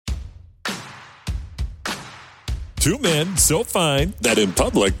Two men so fine that in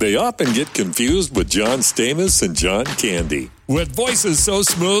public they often get confused with John Stamos and John Candy. With voices so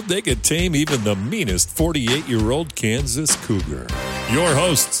smooth they could tame even the meanest 48-year-old Kansas Cougar. Your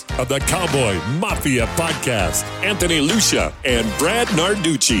hosts of the Cowboy Mafia Podcast, Anthony Lucia and Brad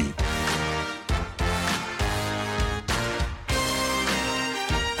Narducci.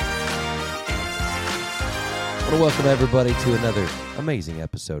 I want to welcome everybody to another amazing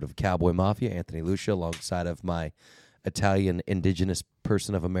episode of Cowboy Mafia. Anthony Lucia alongside of my Italian indigenous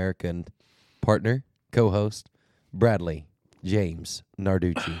person of American partner, co-host, Bradley James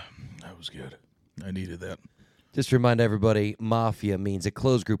Narducci. That was good. I needed that. Just to remind everybody, Mafia means a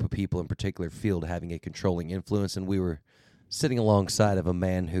closed group of people in a particular field having a controlling influence, and we were sitting alongside of a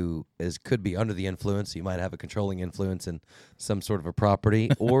man who could be under the influence. He might have a controlling influence in some sort of a property,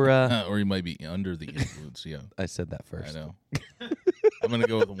 or Or he might be under the influence, yeah. I said that first. I know. I'm going to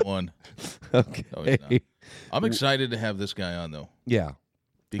go with the one. Okay. No, he's not. I'm excited to have this guy on, though. Yeah.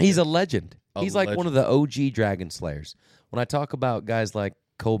 Because He's a legend. He's like one of legend. the OG Dragon Slayers. When I talk about guys like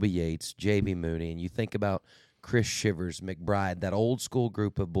Colby Yates, J.B. Mooney, and you think about Chris Shivers, McBride, that old school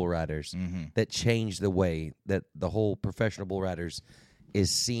group of bull riders that changed the way that the whole professional bull riders is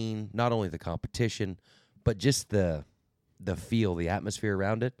seen, not only the competition, but just the feel, the atmosphere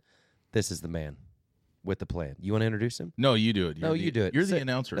around it. This is the man with the plan. You want to introduce him? No, you do it. You do it. You're the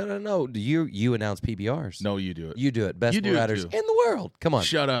announcer. No. You announce PBRs. No, you do it. You do it. Best You bull do it, riders too. in the world. Come on.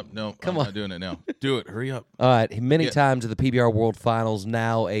 Shut up. No, Come I'm on. not doing it now. Do it. Hurry up. All right, many times at the PBR World Finals,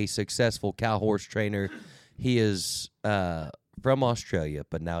 now a successful cow horse trainer. He is from Australia,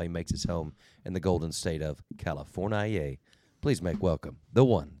 but now he makes his home in the golden state of California. Please make welcome the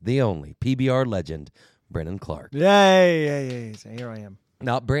one, the only PBR legend, Brendon Clark. Yay. So here I am.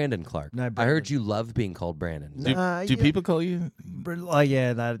 Not Brendon Clark. No, I Brendon. heard you love being called Brandon. Do people call you?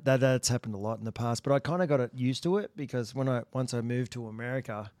 Yeah, that's happened a lot in the past, but I kind of got used to it because once I moved to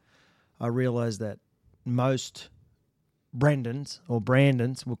America, I realized that most Brendons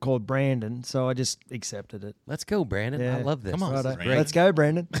were called Brandon, so I just accepted it. Let's go, Brandon. Yeah. I love this. Come on. Righto. Brandon. Let's go,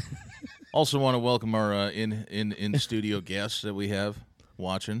 Brandon. Also want to welcome our in studio guests that we have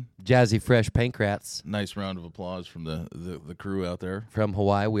watching. Jazzy Fresh Pankrats Nice round of applause from the crew out there. from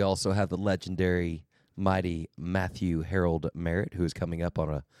Hawaii. We also have the legendary, mighty Matthew Harold Merritt, who is coming up on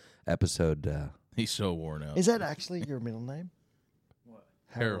a episode. He's so worn out. Is that actually your middle name? What?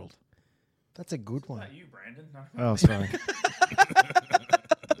 Harold. That's a good one. Not you, Brandon. No. Oh, sorry.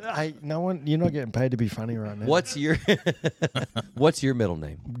 Hey, no one. You're not getting paid to be funny right now. What's your middle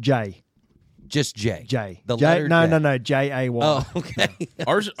name? J? Just J. J. The J. letter J. No. J-A-Y. Oh, okay.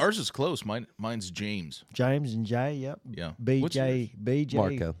 Ours is close. Mine's James. James and J. Yep. Yeah. What's B-J.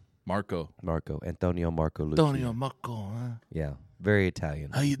 B-J. Marco. Antonio Marco Lucci. Marco. Huh? Yeah, very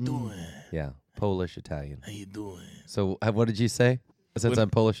Italian. How you doing? Yeah, Polish Italian. How you doing? So, what did you say? Since I'm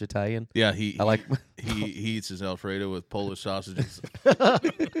Polish Italian, Yeah, I like. he eats his Alfredo with Polish sausages,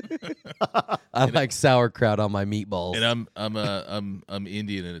 I like sauerkraut on my meatballs. and I'm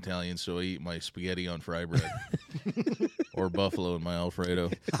Indian and Italian, so I eat my spaghetti on fry bread, or buffalo in my Alfredo,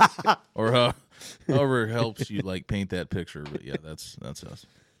 or however it helps you like paint that picture. But yeah, that's us.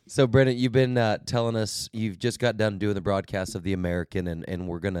 So, Brendan, you've been telling us you've just got done doing the broadcast of the American, and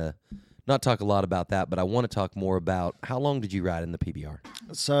we're gonna not talk a lot about that, but I want to talk more about how long did you ride in the PBR?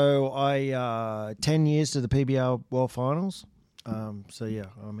 So I 10 years to the PBR World Finals. So yeah,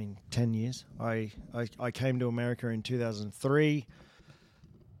 10 years. I came to America in 2003.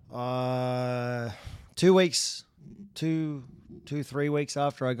 3 weeks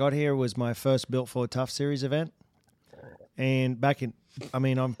after I got here was my first Built for Tough Series event. And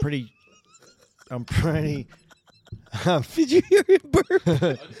I'm pretty. Did you hear it burp?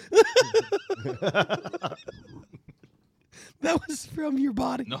 That was from your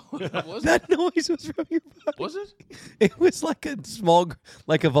body. No, that wasn't. That noise was from your body. Was it? It was like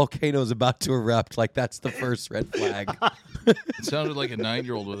like a volcano's about to erupt. Like that's the first red flag. It sounded like a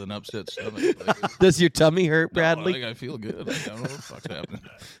 9-year-old with an upset stomach. Like, Does your tummy hurt, no, Bradley? I feel good. I don't know what the fuck's happening.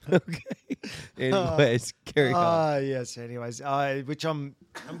 Okay. Anyways, carry on. Yes. Anyways, which I'm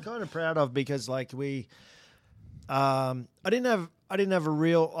kind of proud of because like I didn't have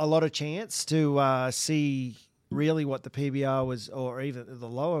a lot of chance to see really what the PBR was, or even the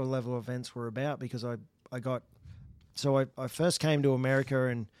lower level events were about, because I first came to America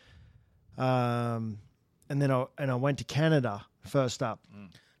and then I went to Canada first up.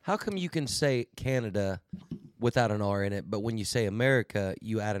 How come you can say Canada without an R in it, but when you say America,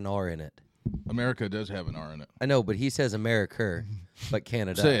 you add an R in it? America does have an R in it. I know, but he says America, but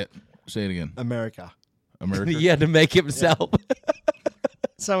Canada. Say it. Say it again. America. America. He had to make himself.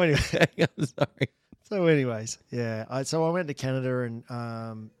 So anyway, I'm sorry. So, anyways, yeah. So I went to Canada, and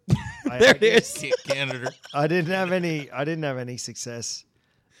There it is. Canada. I didn't have any success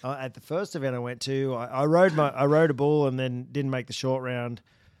at the first event I went to. I rode a bull and then didn't make the short round.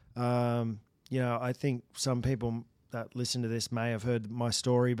 I think some people that listen to this may have heard my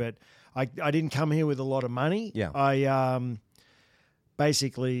story, but I didn't come here with a lot of money. Yeah. I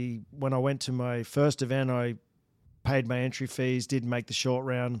basically, when I went to my first event, I paid my entry fees, didn't make the short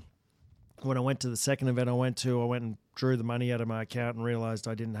round. When I went to the second event I went and drew the money out of my account and realized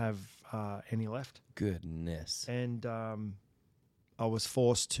I didn't have any left. Goodness. And I was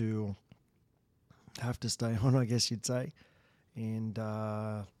forced to have to stay on, I guess you'd say. And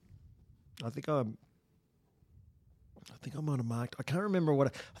I think I might have marked. I can't remember what.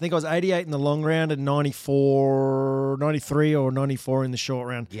 I think I was 88 in the long round and 93 or 94 in the short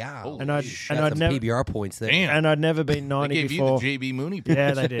round. Yeah. And I'd some never PBR points there. Damn. and I'd never been 90 They gave before. you the JB Mooney points.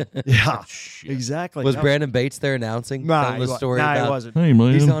 Yeah, they did. Yeah, Shit. exactly. Was No, Brandon Bates there announcing? No, telling he the wa- story no, he about wasn't. Hey,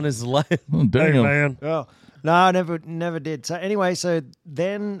 man. he's on his life. Oh, damn. Oh. No, I never did. So anyway, so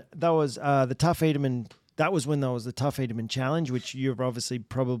then that was the Tough Eaterman. That was when there was the Tough Eaterman Challenge, which you've obviously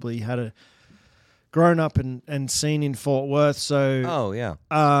probably had grown up and seen in Fort Worth. So Oh yeah.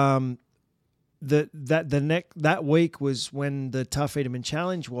 that week was when the Tough Eaterman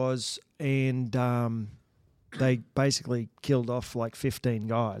Challenge was, and they basically killed off like 15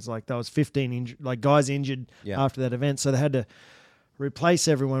 guys. Like there was 15 guys injured Yeah. after that event, so they had to replace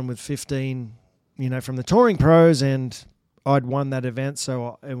everyone with 15. From the touring pros, and I'd won that event,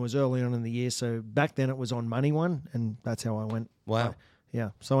 so it was early on in the year. So back then it was on Money One, and that's how I went. Wow.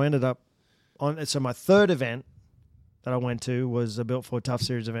 Yeah. So I ended up on. So my third event that I went to was a Built for Tough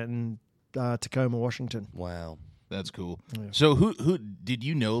Series event in Tacoma, Washington. Wow. That's cool. Yeah. So who did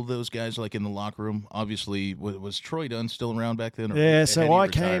you know those guys like in the locker room? Obviously, was Troy Dunn still around back then? Or Yeah. had So he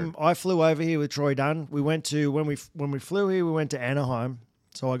retired? I flew over here with Troy Dunn. We went to when we flew here. We went to Anaheim.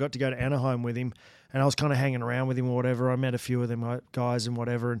 So I got to go to Anaheim with him, and I was kind of hanging around with him or whatever. I met a few of them guys and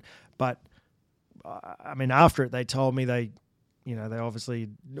whatever. But I mean, after it, they told me they obviously,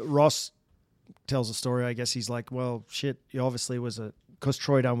 Ross tells a story. I guess he's like, well, shit, he obviously was because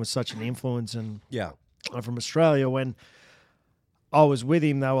Troy Dunn was such an influence, and Yeah. I'm from Australia. When I was with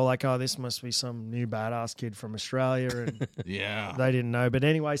him, they were like, oh, this must be some new badass kid from Australia, and Yeah. they didn't know. But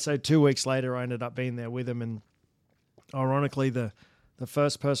anyway, so 2 weeks later, I ended up being there with him, and ironically, the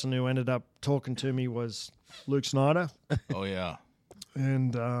first person who ended up talking to me was Luke Snyder, Oh yeah.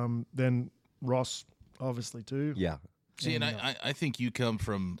 and then Ross, obviously, too. Yeah. See, and I think you come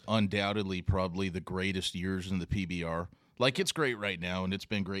from undoubtedly probably the greatest years in the PBR. Like, it's great right now, and it's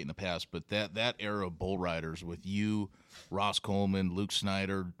been great in the past, but that era of bull riders with you, Ross Coleman, Luke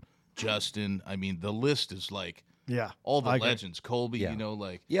Snyder, Justin, I mean, the list is like Yeah. all the I agree. legends. Colby, Yeah.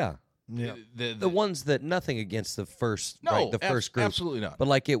 like Yeah. Yeah. The ones that nothing against the first, No, right, the first group, absolutely not. but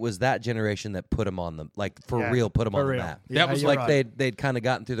like it was that generation that put them on the for Yeah, real, put them for on the real. map. Yeah, That was you're Like right. they'd kind of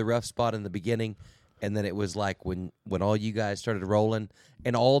gotten through the rough spot in the beginning, and then it was like when all you guys started rolling,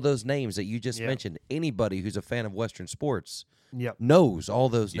 and all those names that you just Yeah. mentioned. Anybody who's a fan of Western sports Yep. knows all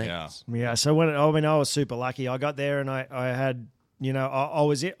those Yeah. names. Yeah. So I was super lucky. I got there and I had,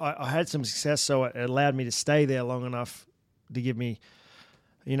 I had some success, so it allowed me to stay there long enough to give me,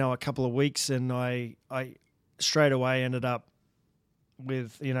 a couple of weeks, and I straight away ended up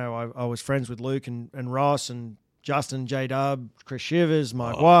with, I was friends with Luke and Ross and Justin, J-Dub, Chris Shivers,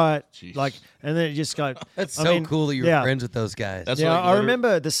 Mike White, jeez. and then it just got. That's I so mean, cool that you're yeah. friends with those guys. That's Yeah, like I liter-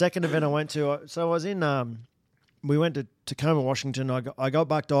 remember the second event I went to. So I was in. We went to Tacoma, Washington. I got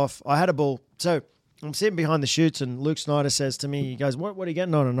bucked off. I had a bull. So I'm sitting behind the chutes, and Luke Snyder says to me, he goes, "What are you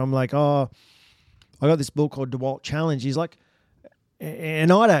getting on?" And I'm like, "Oh, I got this bull called DeWalt Challenge." He's like,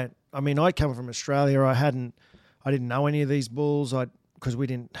 and I don't. I mean, I come from Australia. I didn't know any of these bulls. Because we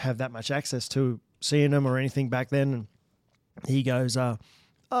didn't have that much access to seeing them or anything back then. And he goes, "Oh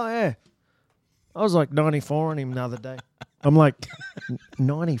yeah, I was like 94 on him the other day." I'm like,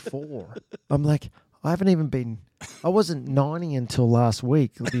 94. I'm like, I wasn't 90 until last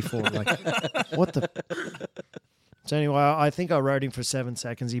week before. Like, what the? So anyway, I think I rode him for 7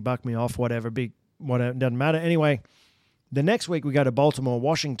 seconds. He bucked me off, whatever, doesn't matter. Anyway, the next week we go to Baltimore,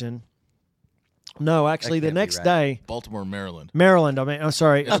 Washington. No, actually, That the can't be next right. day, Maryland. Maryland. I mean, I'm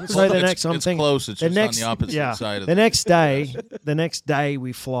sorry. So the next, I'm it's thinking, close. It's the just next, on the opposite side of the next day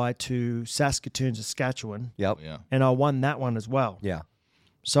we fly to Saskatoon, Saskatchewan, Yep. Yeah. and I won that one as well. Yeah.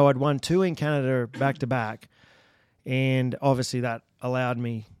 So I'd won 2 in Canada back to back, and obviously that allowed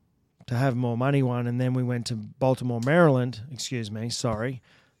me to have more money won. And then we went to Baltimore, Maryland. Excuse me, sorry,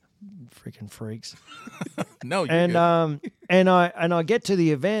 freaking freaks. No, you're And good. and I get to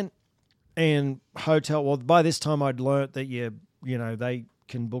the event, and hotel. Well, by this time I'd learnt that they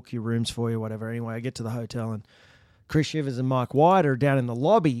can book your rooms for you, whatever. Anyway, I get to the hotel and Chris Shivers and Mike White are down in the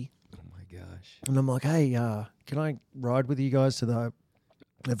lobby. Oh my gosh! And I'm like, hey, can I ride with you guys to the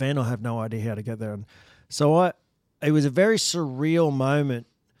event? I have no idea how to get there. And so it was a very surreal moment.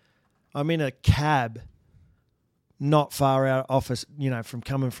 I'm in a cab, not far out office, from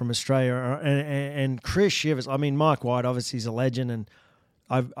coming from Australia, and Chris Shivers. I mean, Mike White obviously is a legend, and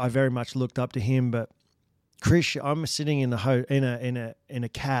I very much looked up to him. But Chris, I'm sitting in a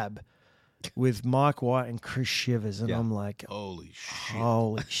cab with Mike White and Chris Shivers, and I'm like, holy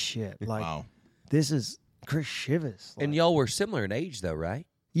shit! Like, wow, this is Chris Shivers. Like, And y'all were similar in age, though, right?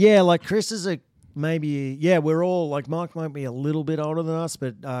 yeah, like Chris is we're all like Mike might be a little bit older than us,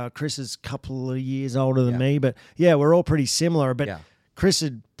 but Chris is a couple of years older than me. But yeah, we're all pretty similar. But Chris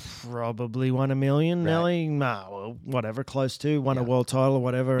had probably won $1 million, Right. Nelly, whatever, close to won a world title or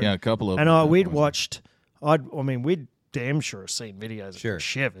whatever. Yeah, a couple of. And we'd watched. We'd damn sure seen videos Sure. of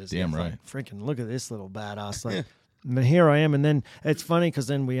Shivers. Damn It's right. Like, freaking look at this little badass. Like, but here I am, and then it's funny because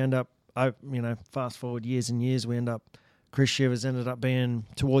then we end up. Fast forward years and years, we end up. Chris Shivers ended up being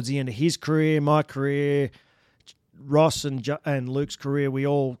towards the end of his career, my career, Ross and Luke's career. We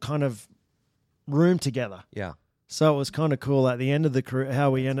all kind of roomed together. Yeah. So it was kind of cool at the end of the career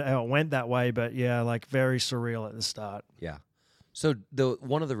how it went that way. But yeah, like very surreal at the start. Yeah. So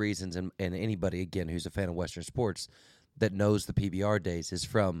one of the reasons, and anybody again who's a fan of Western sports that knows the PBR days is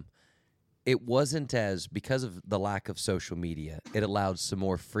from. It wasn't because of the lack of social media. It allowed some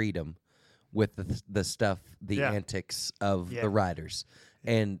more freedom with the stuff, the antics of the riders.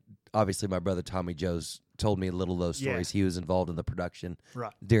 And obviously my brother Tommy Joe's told me a little of those stories. He was involved in the production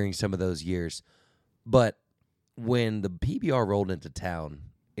during some of those years. But when the PBR rolled into town,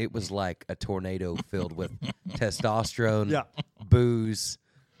 it was like a tornado filled with testosterone, booze,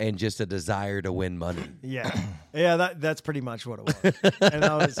 and just a desire to win money. Yeah. That's pretty much what it was. And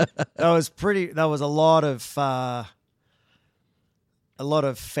that was a lot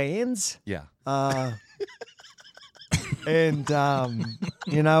of fans. Yeah. And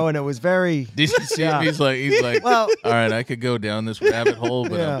and it was very. Did you see him? He's like, well, all right, I could go down this rabbit hole,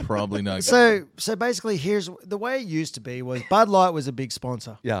 but I'm probably not. So basically, here's the way it used to be: was Bud Light was a big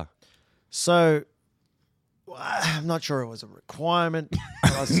sponsor. Yeah. So I'm not sure it was a requirement.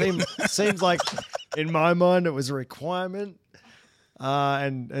 But seems like in my mind it was a requirement.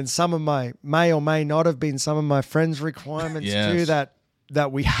 And some of my may or may not have been some of my friends' requirements too,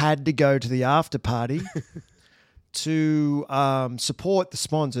 that we had to go to the after party to support the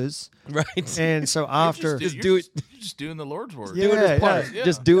sponsors. Right. And so after You're just doing the Lord's work. Yeah. doing his part. Yeah.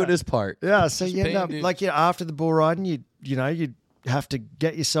 Just doing his part. yeah, so you end up paying like after the bull riding, you'd have to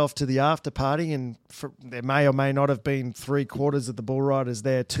get yourself to the after party, and there may or may not have been 3/4 of the bull riders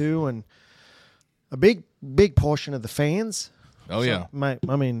there too, and a big portion of the fans. Oh, yeah.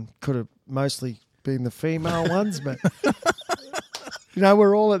 Could have mostly been the female ones, but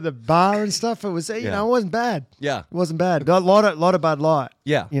we're all at the bar and stuff. It was, it wasn't bad. Yeah. It wasn't bad. A lot of Bud Light.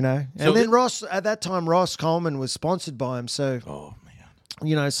 Yeah. And then Ross at that time, Ross Coleman was sponsored by him, so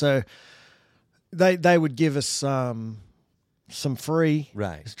so they would give us some free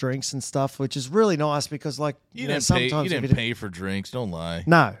drinks and stuff, which is really nice because you didn't pay for drinks. Don't lie.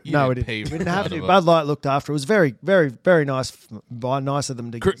 No, we didn't. We didn't have to. Bud Light looked after. It was very, very, very nice of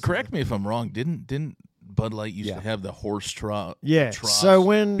them to. Correct me if I'm wrong. Didn't Bud Light used to have the horse trough? Yeah. So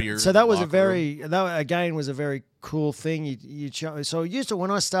that was a very cool thing. So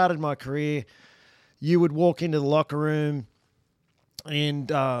when I started my career, you would walk into the locker room, and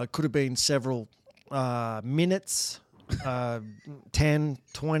could have been several minutes. 10,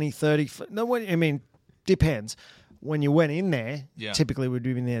 20, 30. Depends. When you went in there, typically we'd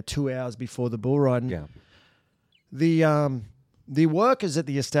be in there 2 hours before the bull riding. Yeah. The workers at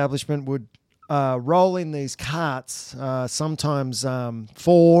the establishment would roll in these carts, sometimes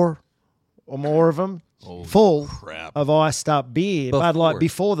 4 or more of them, full of iced up beer, Bud Light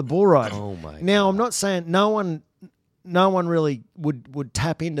before the bull ride. Oh my! Now I'm not saying no one really would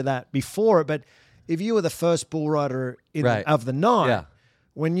tap into that before it, but if you were the first bull rider of the night,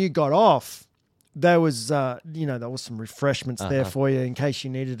 when you got off, there was some refreshments there for you in case you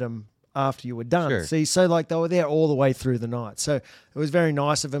needed them after you were done. Sure. See, so they were there all the way through the night. So it was very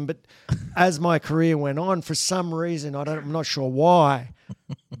nice of them. But as my career went on, for some reason, I'm not sure why,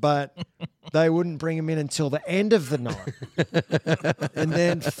 but they wouldn't bring them in until the end of the night. And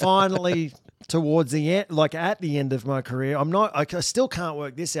then finally, towards the end, like at the end of my career, I still can't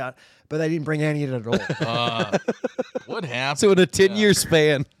work this out, but they didn't bring any in at all. What happened? So in a 10-year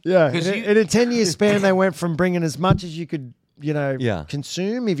span. Yeah. In a 10-year span, they went from bringing as much as you could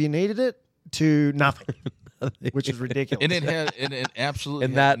consume if you needed it to nothing, which is ridiculous. And it absolutely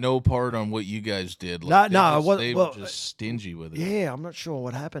And had that- no part on what you guys did. They were just stingy with it. Yeah, I'm not sure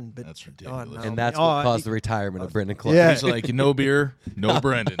what happened, but That's ridiculous. no. And that's what caused the retirement of Brendon Clark. Yeah. He's like, no beer, no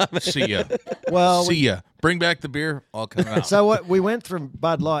Brendon. See ya. Well, See ya. Bring back the beer. I'll come out. So what we went from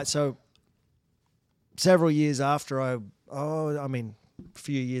Bud Light. So several years after a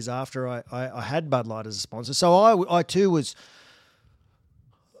few years after I had Bud Light as a sponsor. So I too was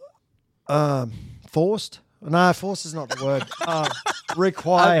forced. No, forced is not the word.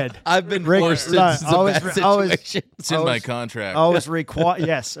 Required. I've been forced into some bad situations. It's in my contract. I was required.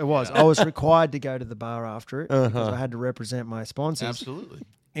 Yes, it was. I was required to go to the bar after it because I had to represent my sponsors. Absolutely.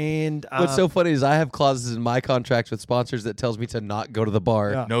 And What's so funny is I have clauses in my contracts with sponsors that tells me to not go to the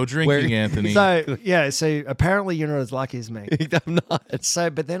bar. Yeah. No drinking, Anthony. So apparently you're not as lucky as me. I'm not. So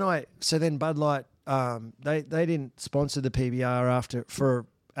then Bud Light, they didn't sponsor the PBR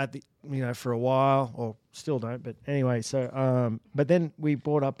for a while, or still don't. But anyway, so but then we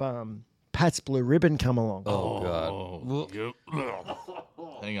brought up Pat's Blue Ribbon come along. Oh God. Yep.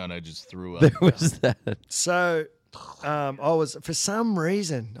 Hang on, I just threw up. There was that. So I was, for some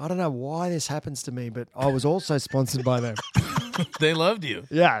reason, I don't know why this happens to me, but I was also sponsored by them. They loved you.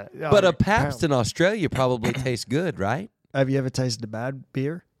 Yeah. But a Pabst in Australia probably tastes good, right? Have you ever tasted a bad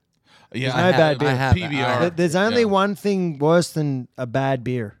beer? Yeah, There's no bad beer. I have. PBR. There's only Yeah. one thing worse than a bad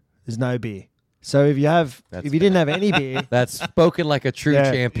beer. There's no beer. So if you didn't have any beer, That's spoken like a true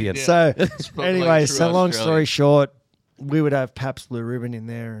Yeah. champion. Yeah. so Spoken anyway, like true so long Australian. story short, we would have Pabst Blue Ribbon in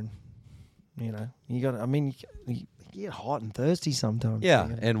there, and you get hot and thirsty sometimes. Yeah,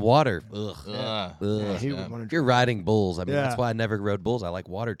 and water. Ugh. Ugh. Ugh. He would want If to you're riding bulls, I mean, Yeah. that's why I never rode bulls. I like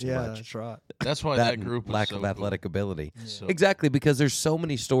water too Yeah, much. that's right. That's why That that and group was lack so of cool. athletic ability. So- Exactly, because there's so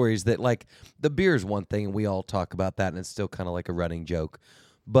many stories that, like, the beer is one thing, and we all talk about that, and it's still kind of like a running joke.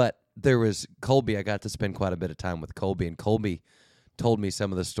 But there was Colby. I got to spend quite a bit of time with Colby, and Colby told me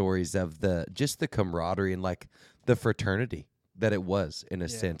some of the stories of the camaraderie and like the fraternity that it was in a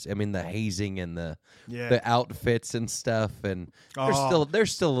sense. I mean, the hazing and the outfits and stuff, and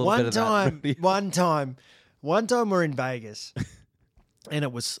there's still a little bit of that. One time we're in Vegas, and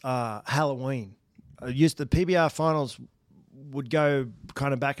it was Halloween. The PBR finals would go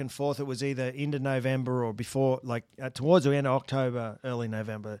kind of back and forth. It was either into November or before, like towards the end of October, early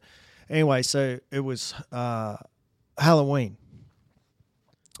November. Anyway, so it was Halloween.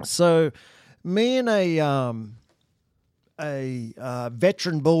 So me and a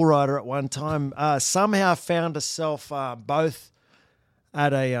veteran bull rider at one time somehow found herself both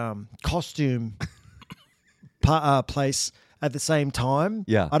at a costume place at the same time.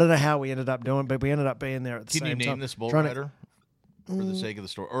 Yeah. I don't know how we ended up doing it, but we ended up being there at the Can same you time. name this bull Trying to- rider for the sake of the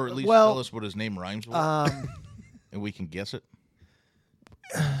story, or at least Well, tell us what his name rhymes with, and we can guess it?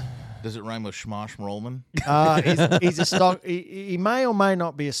 Does it rhyme with Schmosh Rollman? He's a stock. He may or may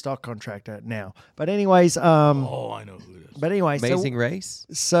not be a stock contractor now. But anyways, Oh, I know who it is. but anyway, Amazing Race.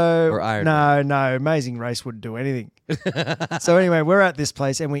 So Or Iron no, Amazing Race wouldn't do anything. So anyway, we're at this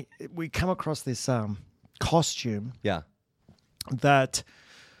place and we come across this costume Yeah. that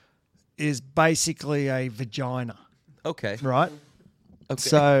is basically a vagina, Okay. right? Okay.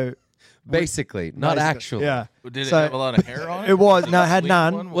 So basically, not basically, actually. yeah. Did it So- have a lot of hair on it? It was no, it had Sleek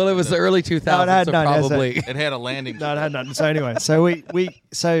none. one? Well, it was the early 2000s, had so none, yes, probably. It had a landing. No, it had nothing. So anyway,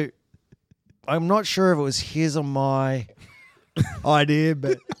 so I'm not sure if it was his or my idea,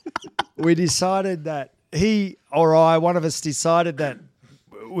 but we decided that he or I, one of us decided that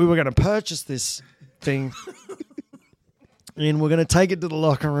we were going to purchase this thing and we're going to take it to the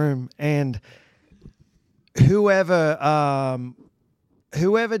locker room, and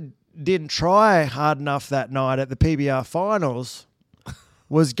whoever didn't try hard enough that night at the PBR finals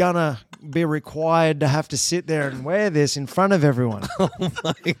was gonna be required to have to sit there and wear this in front of everyone. Oh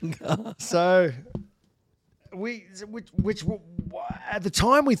my God. So which at the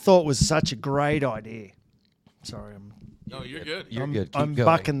time we thought was such a great idea. Sorry, No, you're good. You're good. Keep I'm going.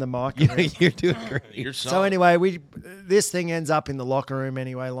 bucking the mic. around. You're doing great. You're So solid. anyway, this thing ends up in the locker room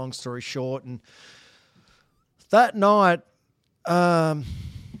anyway, long story short. And that night,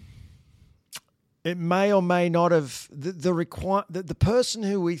 it may or may not have the person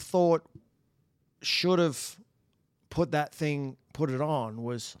who we thought should have put it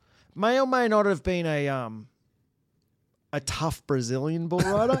on may or may not have been a tough Brazilian bull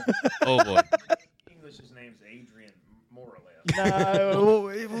rider. Oh boy. English's name's Adrian, more or less. No,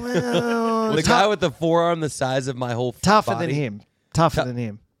 well, The guy with the forearm the size of my whole tougher body. than him. Tougher than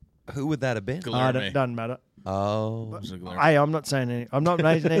him. Who would that have been? Guilherme. Doesn't matter. Oh, Hey, I'm not saying any. I'm not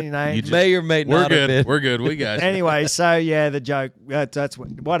making any names. may or may We're not have good. been. We're good. We got you. Anyway, so yeah, the joke. That's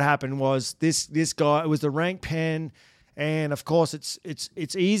what happened was this guy. It was the rank pen, and of course,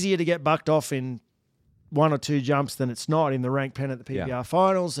 it's easier to get bucked off in 1 or 2 jumps than it's not in the rank pen at the PBR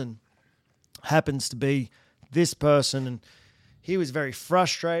finals, and happens to be this person, and he was very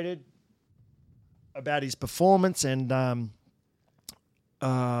frustrated about his performance, and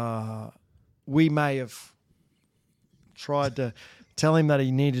we may have tried to tell him that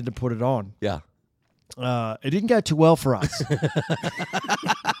he needed to put it on. Yeah. It didn't go too well for us.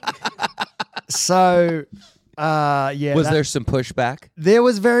 So, yeah. Was there some pushback? There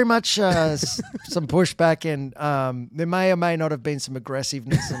was very much some pushback, and there may or may not have been some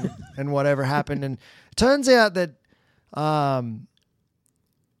aggressiveness and whatever happened. And it turns out that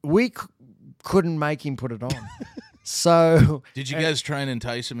we couldn't make him put it on. So Did you guys try and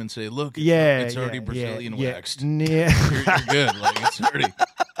entice him and say, "Look, it's already Brazilian waxed. Yeah. You're good. Like it's already."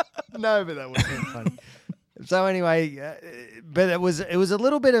 No, but that would have been funny. So anyway, but it was a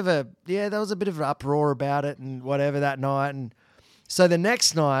little bit of there was a bit of an uproar about it and whatever that night. And so the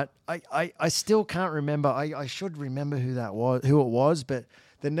next night, I still can't remember. I should remember who it was, but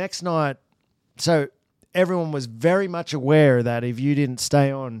the next night, so everyone was very much aware that if you didn't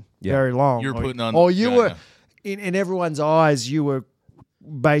stay on very long, You're putting on, or you were in everyone's eyes, you were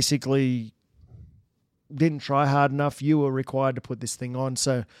basically didn't try hard enough. You were required to put this thing on.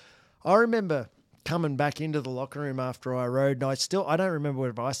 So I remember coming back into the locker room after I rode, and I don't remember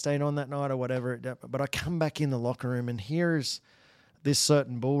if I stayed on that night or whatever, but I come back in the locker room, and here's this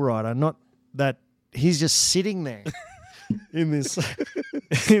certain bull rider, not that he's just sitting there in this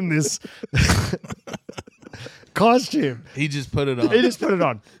costume. He just put it on. He just put it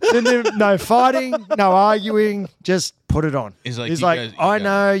on. No fighting, no arguing, just put it on. He's like, I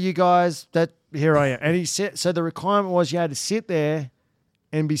know you guys, that here I am. And he said, so the requirement was you had to sit there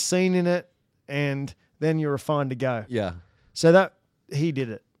and be seen in it, and then you were fine to go. Yeah. So that he did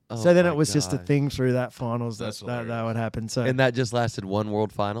it. Oh so then my it was just a God. thing through that finals That's that would happen. So And that just lasted one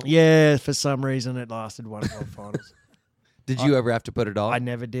world final? yeah, for some reason it lasted one world finals. Did you ever have to put it on? I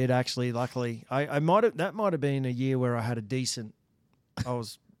never did, actually. Luckily, I might have. That might have been a year where I had a decent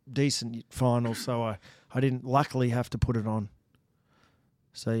finals, so I didn't luckily have to put it on.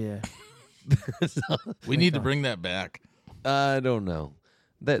 So yeah, We need to bring that back. I don't know.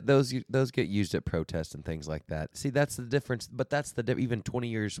 Those get used at protests and things like that. See, that's the difference. But that's even 20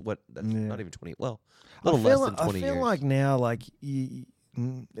 years. That's not even 20. Well, a little less than 20 years. I feel like now, like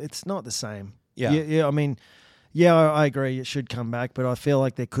it's not the same. Yeah. Yeah. I mean, yeah, I agree. It should come back, but I feel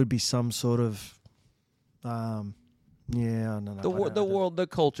like there could be some sort of, I don't know. The world, the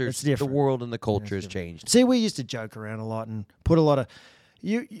cultures, It's different. the world and the culture has different. changed. See, we used to joke around a lot and put a lot of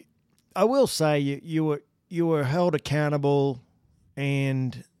you I will say you were held accountable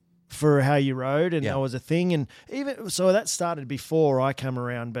and for how you rode, and that was a thing. And even so, that started before I come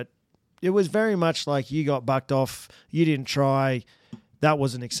around, but it was very much like you got bucked off, you didn't try, that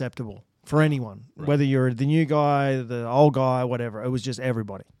wasn't acceptable for anyone, whether you're the new guy, the old guy, whatever. It was just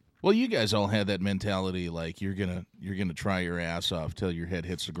everybody. Well, you guys all had that mentality, like you're gonna try your ass off till your head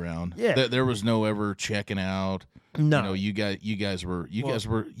hits the ground. Yeah. There was no ever checking out. No. You guys were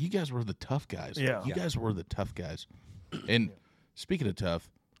the tough guys. Yeah. You guys were the tough guys. And speaking of tough,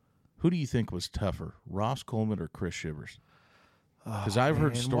 who do you think was tougher, Ross Coleman or Chris Shivers? Because I've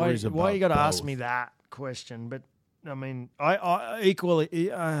heard stories about why you got to ask both. me that question? But I mean, I equally,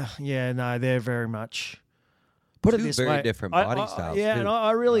 they're very much. Put it Two this very way, different body styles, Yeah, too. and I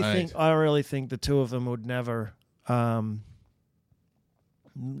really Right. think the two of them would never.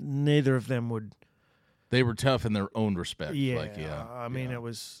 Neither of them would. They were tough in their own respect. Yeah, I mean, it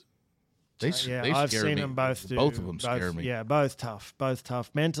was. They I've scared seen me. them both do. Both of them scare me. Yeah, both tough.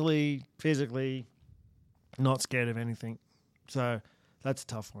 Mentally, physically, not scared of anything. So that's a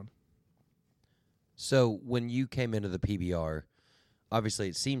tough one. So when you came into the PBR, obviously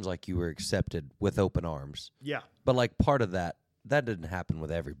it seems like you were accepted with open arms. Yeah. But like part of that didn't happen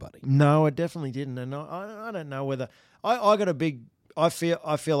with everybody. No, it definitely didn't, and I don't know whether I got a big. I feel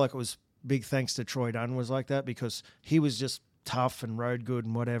like it was big thanks to Troy Dunn was like that, because he was just tough and rode good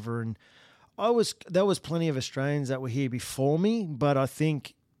and whatever, and there was plenty of Australians that were here before me, but I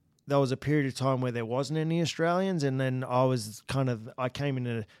think there was a period of time where there wasn't any Australians, and then I came in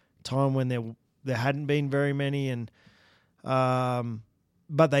at a time when there hadn't been very many, and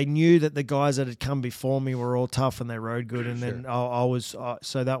but they knew that the guys that had come before me were all tough and they rode good, and then I was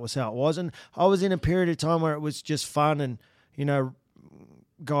so that was how it was, and I was in a period of time where it was just fun, and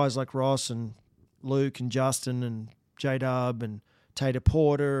guys like Ross and Luke and Justin and J-Dub and Tater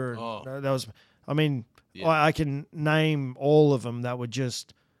Porter, and that was, I mean, Yeah. I can name all of them that were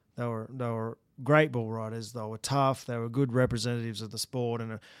just they were great bull riders. They were tough. They were good representatives of the sport,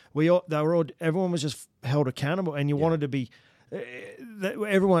 and everyone was just held accountable. And you wanted to be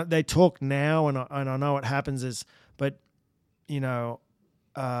everyone. They talk now, and I know it happens but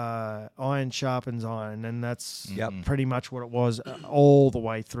iron sharpens iron, and that's pretty much what it was all the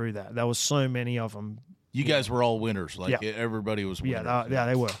way through that. There was so many of them. You guys were all winners. Everybody was winners. Yeah,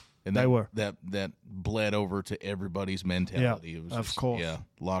 they were. And they were. That bled over to everybody's mentality. Yeah, It was of course. Yeah,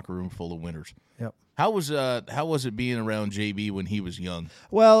 locker room full of winners. Yep. How was it being around JB when he was young?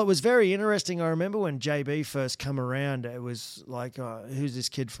 Well, it was very interesting. I remember when JB first come around, it was like, who's this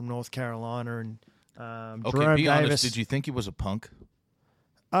kid from North Carolina? And Okay, Jerome be Davis. honest. Did you think he was a punk?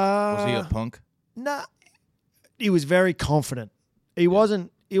 Was he a punk? Nah, he was very confident. He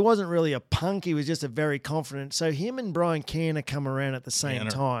wasn't really a punk. He was just a very confident. So him and Brian Canner come around at the same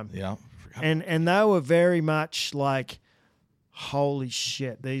time. Yeah. And they were very much like, holy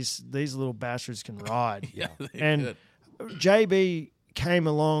shit, these little bastards can ride. Yeah. And JB came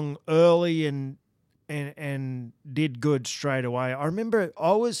along early and did good straight away. I remember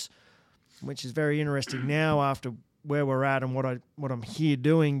which is very interesting now after where we're at and what I'm here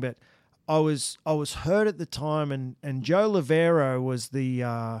doing, but I was hurt at the time, and Joe Lavero was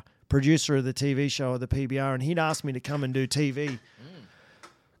the producer of the TV show of the PBR, and he'd asked me to come and do TV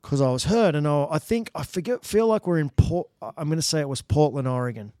because I was hurt, and feel like we're in I'm going to say it was Portland,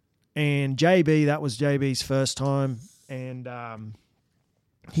 Oregon, and that was JB's first time, and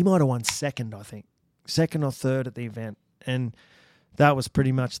he might have won second or third at the event, and that was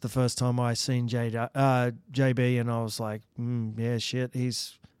pretty much the first time I seen JB, and I was like, yeah, shit,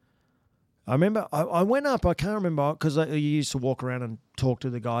 I remember I went up. I can't remember because you used to walk around and talk to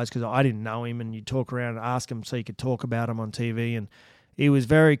the guys because I didn't know him, and you talk around and ask him so you could talk about him on TV. And he was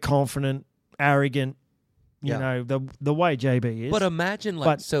very confident, arrogant, you know, the way JB is. But imagine,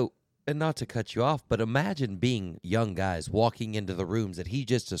 and not to cut you off, but imagine being young guys walking into the rooms that he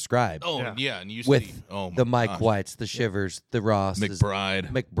just described. Oh yeah, and you with see the Mike Whites, the Shivers, the Rosses,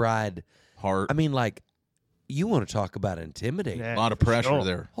 McBride, Hart. I mean, like, you want to talk about intimidating? A lot of pressure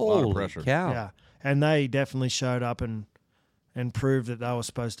there. Holy a lot of pressure. cow! Yeah, and they definitely showed up and proved that they were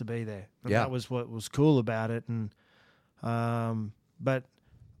supposed to be there. And that was what was cool about it. And but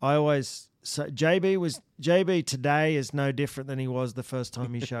I always say JB today is no different than he was the first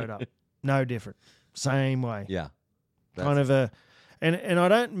time he showed up. No different, same way. Yeah, kind of a. And I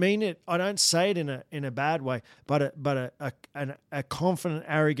don't mean it. I don't say it in a bad way, but a confident,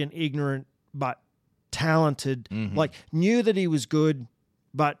 arrogant, ignorant, but talented, like knew that he was good,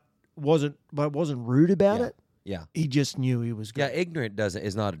 but wasn't rude about it. Yeah, he just knew he was good. Yeah, ignorant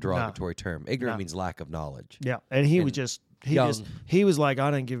is not a derogatory term. Ignorant means lack of knowledge. Yeah, and he was like, I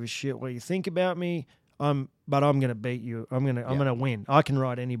don't give a shit what you think about me. But I'm gonna beat you. I'm gonna win. I can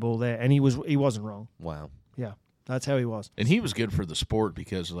ride any bull there, and he wasn't wrong. Wow. Yeah, that's how he was. And he was good for the sport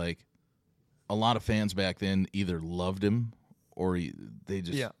because like a lot of fans back then either loved him or they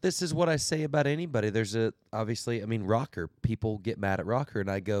just This is what I say about anybody. There's obviously, I mean, Rocker. People get mad at Rocker, and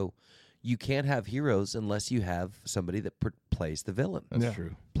I go, you can't have heroes unless you have somebody that plays the villain. That's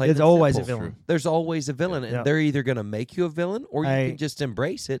true. There's always a villain. There's always a villain, and they're either going to make you a villain or you can just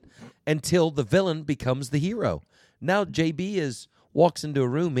embrace it until the villain becomes the hero. Now JB walks into a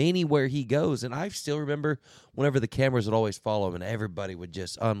room anywhere he goes, and I still remember whenever the cameras would always follow him, and everybody would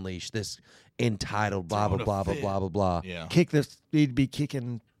just unleash this entitled blah blah blah blah blah blah blah. Yeah, he'd be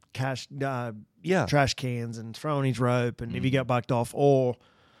kicking trash cans and throwing his rope, and if he got bucked off or.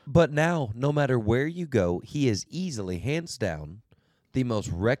 But now, no matter where you go, he is easily, hands down, the most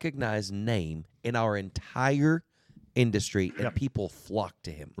recognized name in our entire industry, and people flock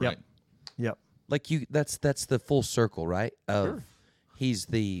to him. Right. Yep. Like that's the full circle, right? He's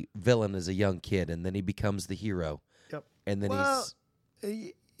the villain as a young kid, and then he becomes the hero. Yep. And then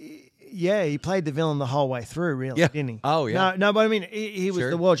he played the villain the whole way through, really, didn't he? Oh, yeah. No, but I mean, he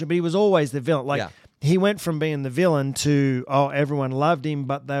was the world champion, but he was always the villain. Like, he went from being the villain to, everyone loved him,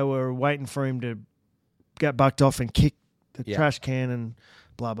 but they were waiting for him to get bucked off and kick the trash can and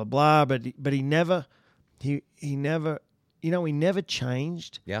blah, blah, blah. But he never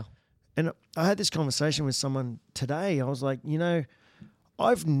changed. Yeah. And I had this conversation with someone today. I was like,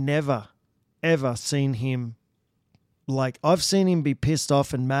 I've never, ever seen him, I've seen him be pissed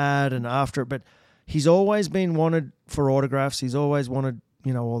off and mad and after it, but he's always been wanted for autographs. He's always wanted,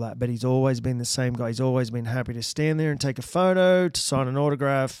 all that, but he's always been the same guy. He's always been happy to stand there and take a photo, to sign an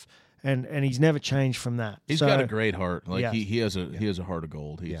autograph, and he's never changed from that. He's got a great heart. He has a heart of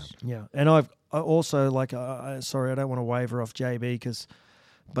gold. Yeah. And I also sorry, I don't want to waver off JB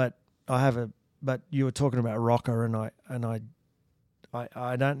but I have but you were talking about Rocker, and I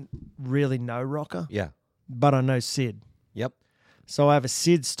don't really know Rocker, Yeah. but I know Sid. Yep. So I have a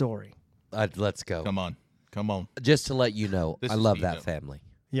Sid story. Let's go. Come on. Just to let you know, This I is love neat, that though. family.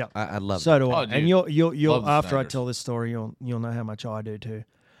 Yeah, I love so that. do I. Oh, dude. And you'll Love the after I Snyders. tell this story, you'll know how much I do too.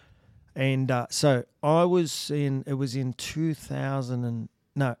 And so I was in. It was in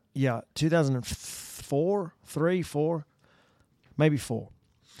 2004, 3, 4, maybe 4.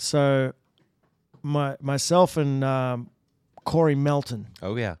 So myself and Corey Melton.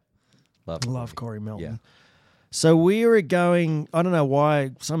 Oh, yeah. Love Corey Melton. Yeah. So we were going, I don't know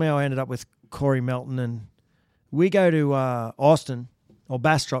why, somehow I ended up with Corey Melton, and we go to Austin or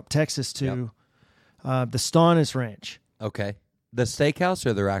Bastrop, Texas to the Steiners Ranch. Okay. The steakhouse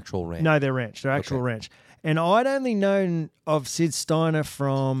or their actual ranch? No, their ranch, their actual ranch. And I'd only known of Sid Steiner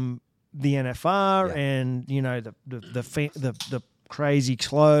from the NFR and, you know, the crazy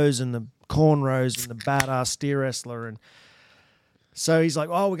clothes and the cornrows and the badass steer wrestler. And so he's like,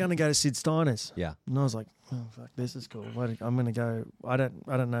 oh, we're going to go to Sid Steiner's. Yeah. And I was like, oh, fuck, this is cool. I'm going to go. I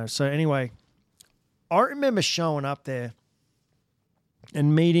don't know. So anyway, I remember showing up there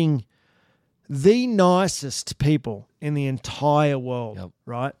and meeting the nicest people in the entire world,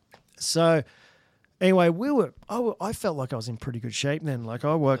 right? So anyway, I felt like I was in pretty good shape then. Like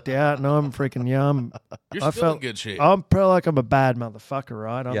I worked out and I'm freaking young. You're still in good shape. I'm probably like I'm a bad motherfucker,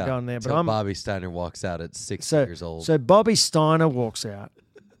 right? I'm Yeah. going there, but Till I'm Bobby Steiner walks out at 60 years old. So Bobby Steiner walks out.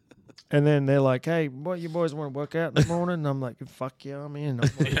 And then they're like, hey, what, you boys want to work out in the morning? And I'm like, fuck yeah, I'm in.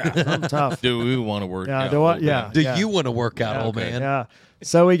 I'm tough. Do we want to work Yeah, out? do I? Well, Yeah. Do you want to work out, old okay. man? Yeah.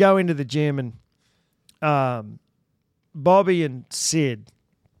 So we go into the gym and Bobby and Sid,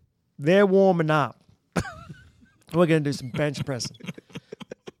 they're warming up. We're going to do some bench pressing.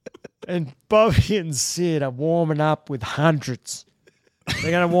 And Bobby and Sid are warming up with hundreds.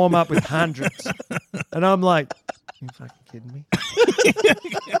 They're going to warm up with hundreds. And I'm like, you fucking kidding me?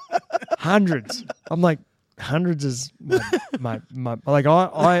 Hundreds. I'm like, hundreds is my like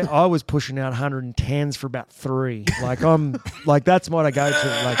I was pushing out 110s for about 3. Like I'm like that's what I go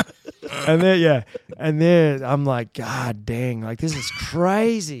to. Like and then I'm like, God dang, like this is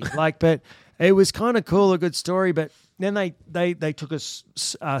crazy. Like, but it was kind of cool, a good story. But then they took us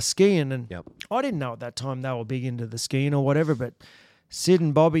skiing, and I didn't know at that time they were big into the skiing or whatever. But Sid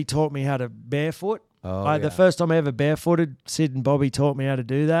and Bobby taught me how to barefoot. The first time I ever barefooted, Sid and Bobby taught me how to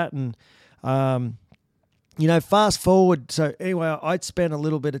do that. And, you know, fast forward. So anyway, I'd spent a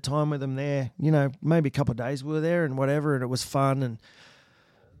little bit of time with them there, you know, maybe a couple of days we were there and whatever. And it was fun. And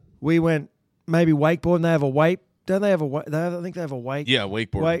we went maybe wakeboarding. They have a weight. Don't they have a I think they have a weight. Yeah,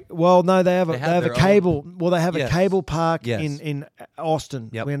 wakeboard. Well, no, they have a their cable. Well, they have a Yes. cable park Yes. in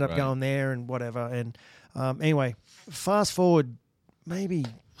Austin. Yep. We ended up Right. going there and whatever. And anyway, fast forward maybe,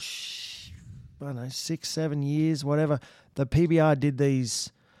 I don't know, 6, 7 years, whatever. The PBR did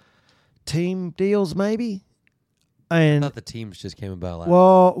these team deals maybe. I And thought the teams just came about.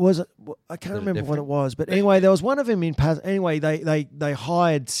 well, was it? I can't it remember what different? it was, but anyway, there was one of them in Pas. Anyway, they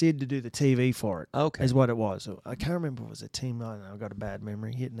hired Sid to do the TV for it. Okay. Is what it was. I can't remember if it was a team. I don't know. I've got a bad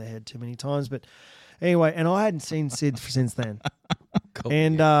memory, hitting the head too many times. But anyway, and I hadn't seen Sid since then. Cool.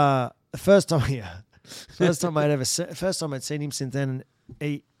 And the first time I'd seen him since then,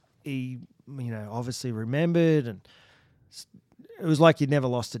 and he you know obviously remembered, and it was like he'd never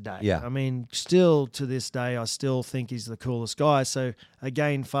lost a day. Yeah. I mean, still to this day, I still think he's the coolest guy. So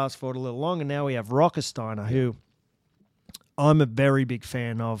again, fast forward a little longer, now we have Rocker Steiner, who I'm a very big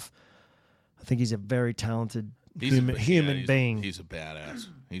fan of. I think he's a very talented human being. He's a badass.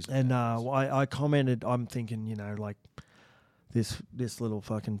 And I commented, I'm thinking, you know, like this little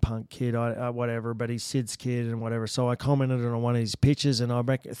fucking punk kid, whatever, but he's Sid's kid and whatever. So I commented on one of his pictures, and I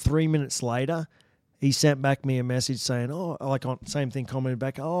reckon 3 minutes later, he sent back me a message saying, oh, like on same thing, commented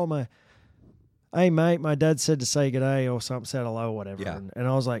back, hey mate, my dad said to say good day or something, said hello or whatever. Yeah. And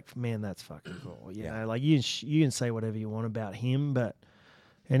I was like, man, that's fucking cool. You know, like you can say whatever you want about him,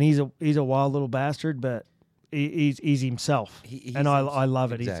 and he's a wild little bastard, but he's himself. And I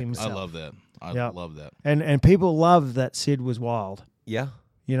love it. Exactly. He's himself. I love that. I Yeah. love that. And people love that Sid was wild, Yeah.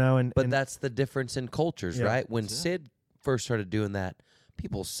 you know. But that's the difference in cultures, Yeah. right? When Sid first started doing that,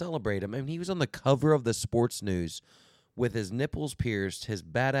 people celebrate him. I mean, he was on the cover of the sports news with his nipples pierced, his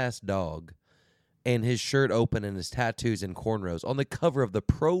badass dog, and his shirt open and his tattoos and cornrows on the cover of the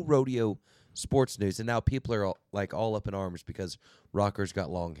Pro Rodeo Sports News. And now people are all up in arms because Rocker's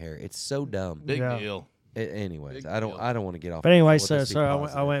got long hair. It's so dumb. Big Yeah. deal. Anyways, Big I don't deal. want to get off. But anyway, Let's so be I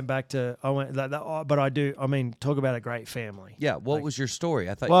positive. went back to but I do. I mean, talk about a great family. Yeah, what was your story?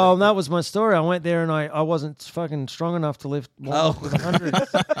 I thought. Well, that was my story. I went there and I wasn't fucking strong enough to lift more than 100.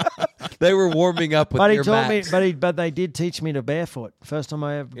 They were warming up with But he your taught me. Max. But they did teach me to barefoot. First time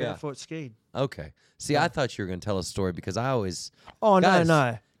I ever Yeah. barefoot skied. Okay. See, I thought you were going to tell a story because I always Oh guys,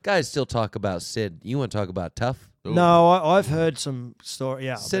 no. guys still talk about Sid. You want to talk about tough? Ooh. No, I've heard some story.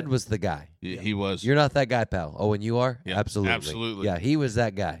 Yeah, Sid was the guy. He was. You're not that guy, pal. Oh, and you are? Yeah, Absolutely. absolutely. Yeah, he was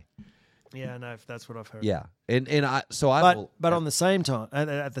that guy. Yeah, no, that's what I've heard. Yeah. And I so I But on the same time,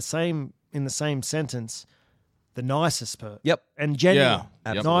 at the same in the same sentence, the nicest person. Yep. And genuine.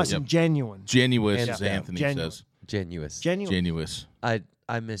 Yeah, yep, Nice yep. and genuine. Genuous, And- as yeah, Anthony genuine. says. Genuous. Genuine. Genuous.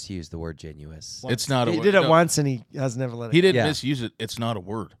 I misused the word genuous. It's not a He word. did it No, once and he has never let it. He didn't Yeah. misuse it. It's not a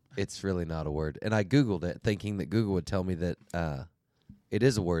word. It's really not a word. And I Googled it thinking that Google would tell me that it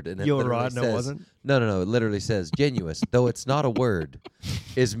is a word. And it You were literally right, and it says- wasn't? No. It literally says genuous, though it's not a word,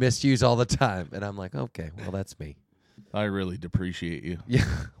 is misused all the time. And I'm like, okay, well, that's me. I really depreciate you. Yeah.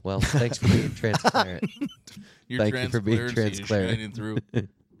 Well, thanks for being transparent. Your Thank you for being transparency is transparent. shining through.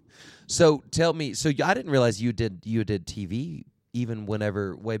 So tell me, I didn't realize you did TV even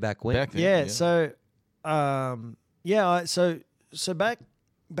whenever way back when. Back then, Yeah. So, so back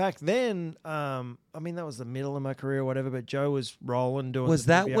then, I mean that was the middle of my career or whatever. But Joe was rolling doing. Was the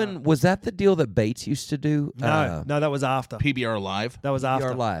that PBR. was that the deal that Bates used to do? No, that was after. PBR Live. That was after.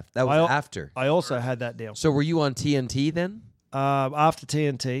 PBR Live. That was I- after. I also had that deal. So were you on TNT then? After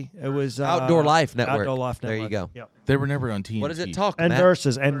TNT, it was Outdoor Life Network. Outdoor Life There Network. you go. Yep. They were never on TNT. What does it talk? And Matt?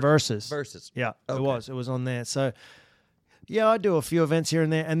 versus. Versus. Yeah, Okay. it was on there. So, yeah, I do a few events here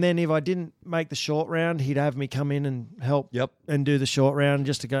and there, and then if I didn't make the short round, he'd have me come in and help. Yep. And do the short round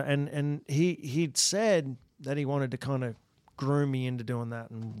just to go. And he'd said that he wanted to kind of groom me into doing that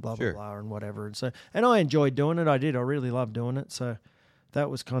and blah Sure. blah blah and whatever. And so, and I enjoyed doing it. I did. I really loved doing it. So, that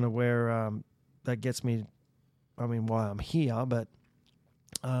was kind of where that gets me. I mean, why I'm here, but.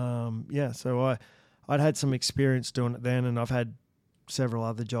 Yeah, so I'd had some experience doing it then, and I've had several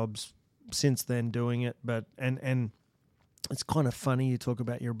other jobs since then doing it. But and it's kind of funny you talk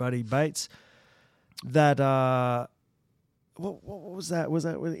about your buddy Bates. That what was that? Was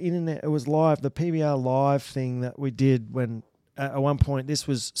that with internet? It was live, the PBR live thing that we did when at one point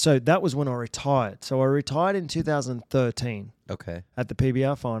that was when I retired. So I retired in 2013 Okay. at the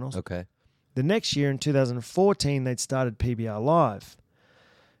PBR finals. Okay. The next year in 2014 they'd started PBR live.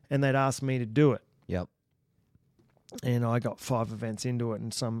 And they'd asked me to do it, Yep. and I got 5 events into it,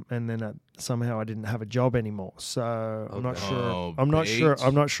 and then somehow I didn't have a job anymore. So I'm not Okay. sure. Oh, I'm not sure. Bates.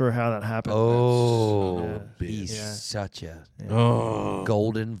 I'm not sure how that happened. Oh, Yeah. he's Yeah. such a Oh.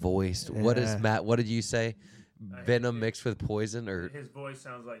 golden voiced. What is Yeah. Matt? What did you say? Venom mixed with poison, or His voice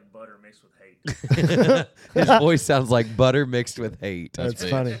sounds like butter mixed with hate. his voice sounds like butter mixed with hate. That's Bates.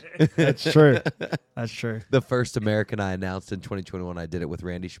 funny. That's true. That's true. The first American I announced in 2021, I did it with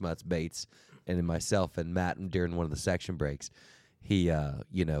Randy Schmutz, Bates, and then myself and Matt. And during one of the section breaks, he,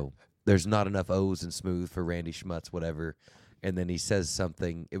 there's not enough O's in smooth for Randy Schmutz, whatever. And then he says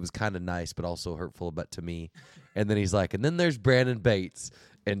something. It was kind of nice, but also hurtful, but to me. And then he's like, and then there's Brandon Bates,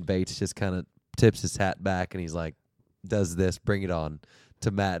 and Bates just kind of tips his hat back, and he's like, does this, bring it on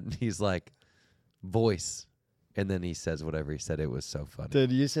to Matt, and he's like, voice. And then he says whatever he said. It was so funny.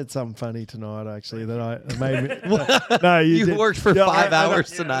 Dude, you said something funny tonight. Actually, that I made me. No, You did. worked for Yeah, 5 I know.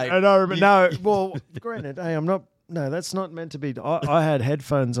 hours tonight. And I remember. No, well, granted, hey, I'm not. No, that's not meant to be. I had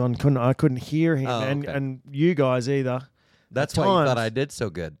headphones on. I couldn't hear him, Oh, okay. and you guys either. That's At why you thought times- I did so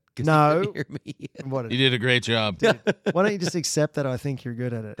good. 'Cause No. you couldn't hear me. What? You did a great job. Why don't you just accept that I think you're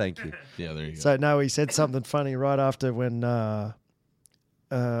good at it? Thank you. Yeah, there you go. So no, he said something funny right after when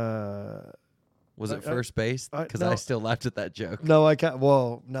Was it I- first base? I- Because no. I still laughed at that joke. no, I can't.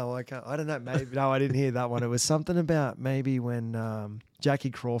 Well, no, I can't. I don't know. Maybe no, I didn't hear that one. It was something about maybe when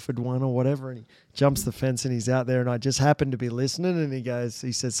Jackie Crawford won or whatever, and he jumps the fence and he's out there, and I just happened to be listening, and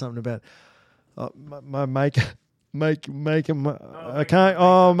he said something about my makeup. Make him. I can't.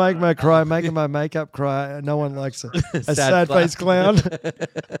 Oh, make my cry. Making my makeup cry. No one likes a sad face clown.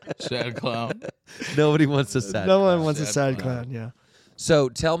 Sad clown. Nobody wants a sad. No one clown. wants a Sad sad clown. clown. Yeah. So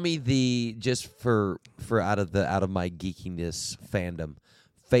tell me just for out of my geekiness fandom,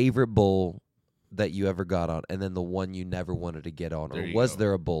 favorite bull that you ever got on, and then the one you never wanted to get on, There or you was go.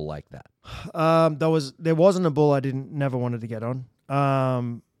 there a bull like that? There wasn't a bull I never wanted to get on.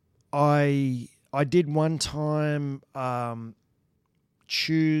 I did one time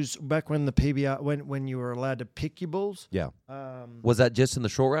choose back when the PBR when you were allowed to pick your bulls. Yeah. Was that just in the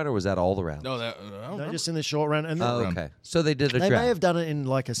short round, or was that all the rounds? No, that I don't No, remember. just in the short round, and then Oh, okay. So they did a they draft. may have done it in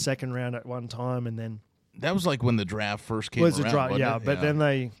like a second round at one time, and then That was like when the draft first came was around. a draw. wasn't Yeah, it? but then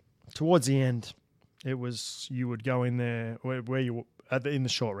they towards the end, it was you would go in there where you in the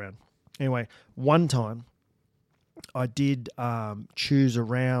short round. Anyway, one time I did choose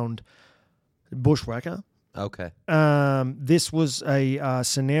around bushwhacker. Okay. This was a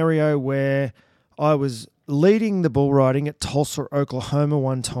scenario where I was leading the bull riding at Tulsa, Oklahoma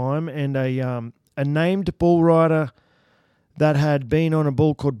one time, and a named bull rider that had been on a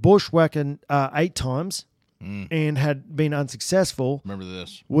bull called Bushwhacker 8 times and had been unsuccessful. Remember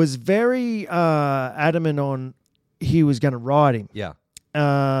this? Was very adamant on he was going to ride him. Yeah.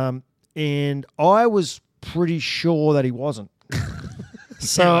 And I was pretty sure that he wasn't.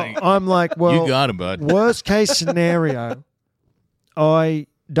 So I'm like, well, You got him, bud. worst case scenario, I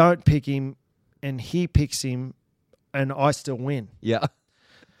don't pick him and he picks him and I still win. Yeah.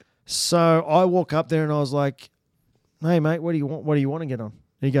 So I walk up there and I was like, hey, mate, what do you want? What do you want to get on?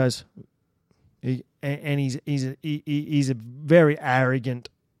 He goes, he's a very arrogant,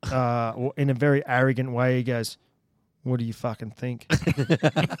 in a very arrogant way. He goes, what do you fucking think?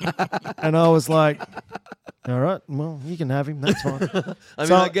 And I was like, all right, well, you can have him. That's fine.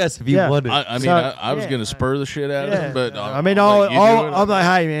 I guess if you wanted. I mean, So, I was yeah. going to spur the shit out of him, but I'm like,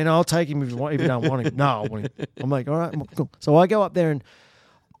 hey, man, I'll take him if you don't want him. No, I want him. I'm like, all right, cool. So I go up there and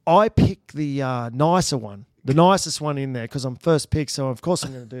I pick the nicer one, the nicest one in there because I'm first pick. So of course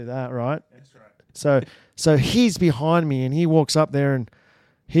I'm going to do that, right? That's right. So he's behind me and he walks up there and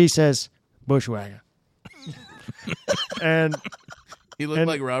he says, Bushwhacker. And he looked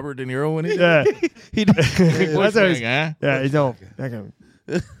like Robert De Niro when he yeah, He did. that's how he's- huh? yeah, he's all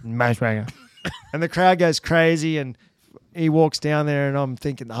Bushwhacker. And the crowd goes crazy and he walks down there and I'm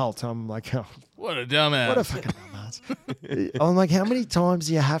thinking the whole time, I'm like, oh, What a dumbass. what a fucking dumbass. I'm like, how many times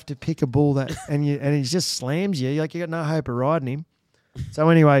do you have to pick a bull that and he just slams you? Like you got no hope of riding him. So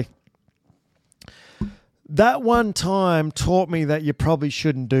anyway, that one time taught me that you probably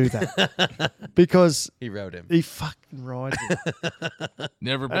shouldn't do that because He rode him. he fucking rides you.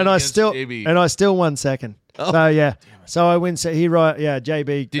 Never been and I against still JB. won second. So yeah, so I win. So he ride. Yeah,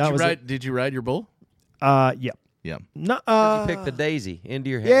 JB. Did you ride your bull? Yeah. Yeah. No. You picked the daisy into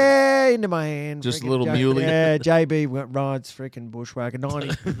your head. Yeah, into my hand. Just a Freaking little J- muley. Yeah, JB rides freaking Bushwhacker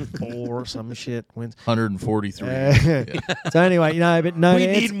 94 or some shit wins. 143. So anyway, but no. We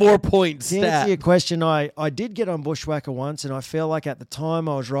to need answer- more points. To answer Stat. your question, I did get on Bushwhacker once, and I feel like at the time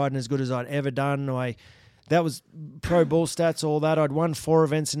I was riding as good as I'd ever done. That was pro bull stats, all that. I'd won 4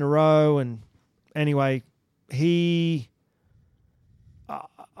 events in a row, and anyway,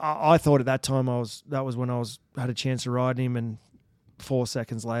 I thought at that time that was when I had a chance to ride him, and 4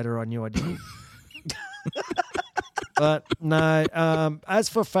 seconds later I knew I didn't. But no, as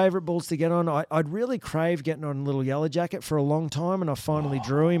for favourite bulls to get on, I'd really crave getting on Little Yellow Jacket for a long time, and I finally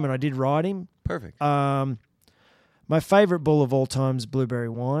drew him, and I did ride him. Perfect. My favourite bull of all time is Blueberry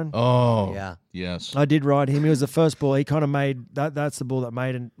Wine. Oh, Yeah. yes. I did ride him. He was the first bull. He kind of made that's the bull that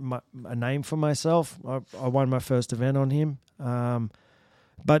made a name for myself. I won my first event on him.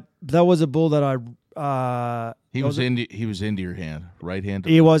 But that was a bull that He was into your hand, right hand.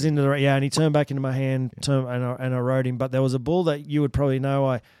 he was into the and he turned back into my hand, and I rode him. But there was a bull that you would probably know.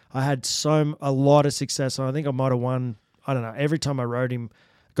 I had a lot of success on. I think I might have won. I don't know. Every time I rode him,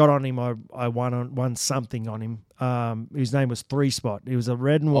 got on him, I won something on him. His name was 3 Spot. He was a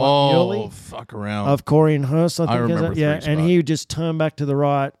red and white muley fuck around. of Corey and Hurst. I think remember yeah, 3 and Spot. he would just turn back to the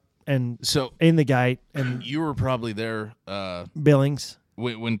right and So in the gate and you were probably there Billings.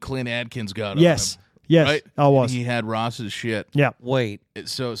 when Clint Adkins got Yes, on him. yes, Right? I was. He had Ross's shit. Yeah, Wait.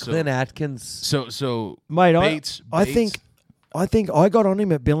 So Clint Atkins. so mate. Bates, I think I got on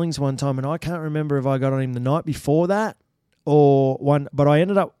him at Billings one time, and I can't remember if I got on him the night before that or one. But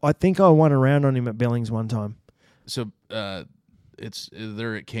I think I won a round on him at Billings one time. so.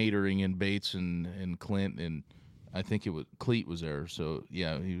 They're at catering and Bates and Clint and I think Cleet was there. So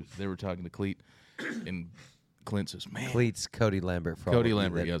yeah, they were talking to Cleet and Clint says, "Man, Cleats Cody Lambert. For Cody all of you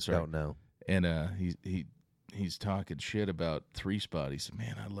Lambert, that yeah, sorry. don't know. And he's talking shit about 3 Spot. He said,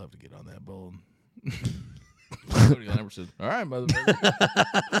 "Man, I'd love to get on that bull." Cody Lambert said, "All right,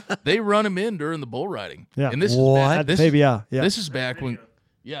 motherfucker." They run him in during the bull riding. Yeah. And this At the is PBR. Yeah, this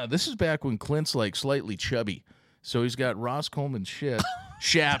is back when Clint's like slightly chubby. So he's got Ross Coleman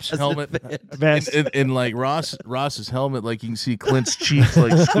Shap's helmet, Vest. and like Ross's helmet, like you can see Clint's cheeks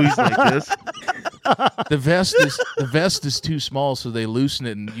like squeezed like this. The vest is too small, so they loosen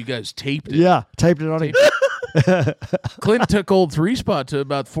it, and you guys taped it. Yeah, taped it on him. Clint took old 3 Spot to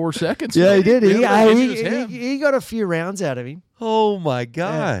about 4 seconds. Yeah, he did. He He got a few rounds out of him. Oh my Yeah.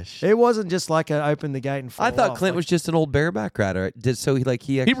 gosh. It wasn't just like a open the gate and fall I thought off. Clint was just an old bareback rider.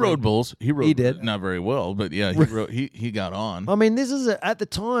 He He rode bulls. He did. not very well, but yeah, he got on. I mean, this is at the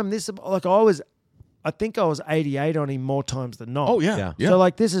time. I think I was 88 on him more times than not. Oh yeah. So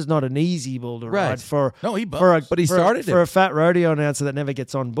like, this is not an easy bull to Right. ride for. No, he for a, buzzed. But he for a- started for it. a fat rodeo announcer that never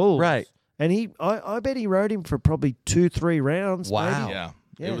gets on bulls. Right. And I bet he rode him for probably 2-3 rounds. Wow. maybe. Yeah.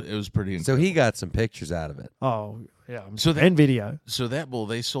 Yeah. It was pretty So incredible. he got some pictures out of it. Oh, yeah. So that- and video. So that bull,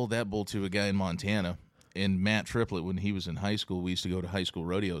 they sold that bull to a guy in Montana. And Matt Triplett, when he was in high school, we used to go to high school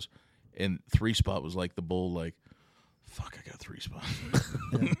rodeos. And 3-spot was like the bull, like, fuck, I got 3-spot.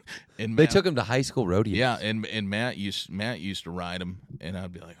 And They Matt, took him to high school rodeo. yeah, and Matt used to ride him, and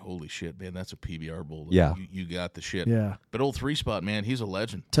I'd be like, holy shit, man, that's a PBR bull. Yeah. You got the shit. Yeah. But old 3-spot, man, he's a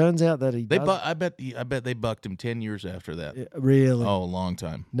legend. Turns out that he They does. I bet they bucked him 10 years after that. Yeah, really? Oh, a long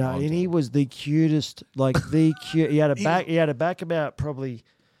time. No, Long and time. he was the cutest, like the cute. He had a back about probably.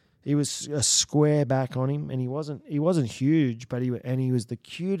 He was a square back on him, and he wasn't huge, but he was the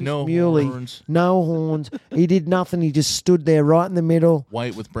cutest No muley. horns. No horns. He did nothing. He just stood there right in the middle,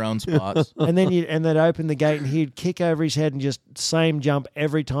 White with brown spots. and then they'd open the gate, and he'd kick over his head and just same jump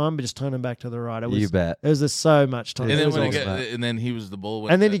every time, but just turn him back to the right. It was, You bet. It was just so much time. And It then was when awesome. and then he was the bull.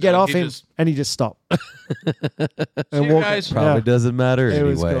 And then you get off him, Just, and he just stopped. See and you walked- guys. Probably yeah. doesn't matter It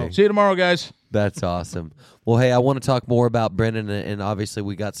was anyway. cool. See you tomorrow, guys. That's awesome. Well, hey, I want to talk more about Brendon, and obviously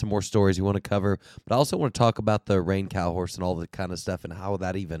we got some more stories we want to cover, but I also want to talk about the Rain Cow Horse and all the kind of stuff and how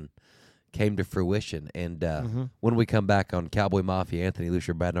that even came to fruition. And when we come back on Cowboy Mafia, Anthony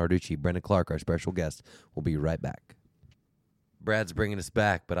Lucier, Brad Narducci, Brendon Clark, our special guest, we'll be right back. Brad's bringing us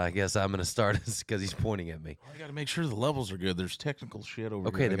back, but I guess I'm going to start because he's pointing at me. I got to make sure the levels are good. There's technical shit over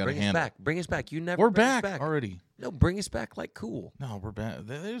Okay, here. I then gotta bring us handle. back. Bring us back. You never We're bring us back already. No, bring us back like cool. No, we're back.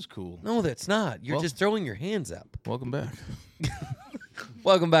 That is cool. No, that's not. You're Well- just throwing your hands up. Welcome back.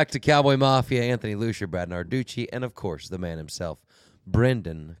 Welcome back to Cowboy Mafia. Anthony Lucier, Brad Narducci, and of course, the man himself,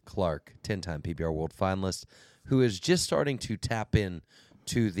 Brendon Clark, 10-time PBR World Finalist, who is just starting to tap in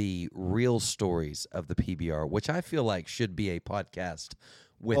to the real stories of the PBR, which I feel like should be a podcast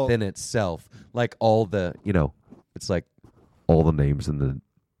within itself. Like all the, it's like all the names and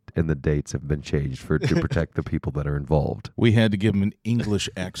the dates have been changed to protect the people that are involved. We had to give him an English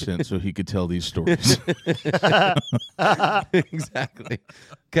accent so he could tell these stories. Exactly.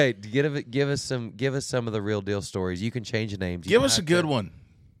 Okay, give us some of the real deal stories. You can change the names. You Give don't us a have good to- one.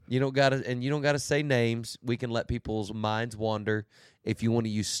 You don't gotta say names. We can let people's minds wander. If you want to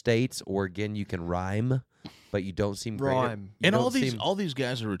use states, or again, you can rhyme, but you don't seem great. Rhyme. And all these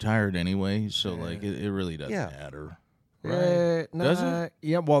guys are retired anyway, so like it really doesn't Yeah. matter. Yeah, no, Does it?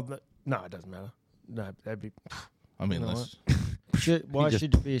 Yeah, well, no, it doesn't matter. No, that'd be. I mean, You know let's. Why just-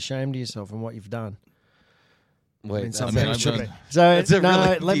 should you be ashamed of yourself and what you've done? Wait, In that's some I mean, sense, I've should done- be. So That's a no,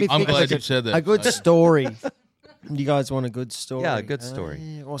 really let me deep- I'm think. glad of you said that. A good story. You guys want a good story? Yeah, a good story.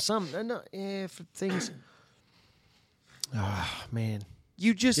 Yeah, or some. No, yeah, for things. Oh man.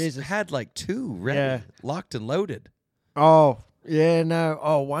 you just Jesus. had like two ready, Yeah. locked and loaded. Oh yeah, no.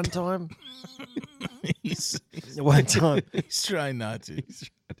 Oh, one time. he's One time. trying not to.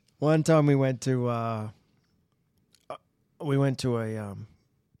 One time we went to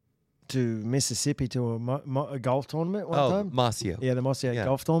to Mississippi to a golf tournament one time. Masio. Yeah, the Mossy Yeah.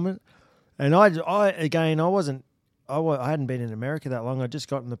 golf tournament. And I hadn't been in America that long. I just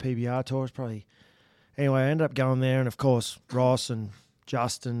got in the PBR tours probably. Anyway, I ended up going there, and of course Ross and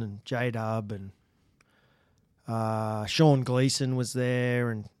Justin and J-Dub and Sean Gleason was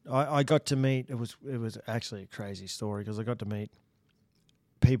there, and I got to meet. It was actually a crazy story because I got to meet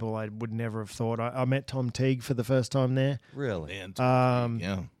people I would never have thought. I met Tom Teague for the first time there. Really? Man,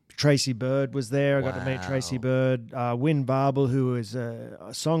 Um, Tracy Bird was there. I got to meet Tracy Wow. Bird. Win Barble, who is a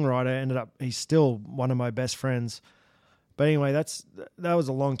songwriter, he's still one of my best friends. But anyway, that was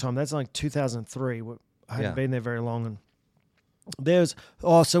a long time. That's like 2003. I hadn't Yeah. been there very long. And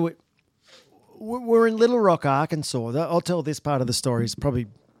we're in Little Rock, Arkansas. I'll tell this part of the story. It's probably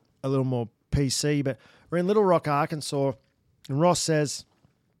a little more PC, but we're in Little Rock, Arkansas, and Ross says,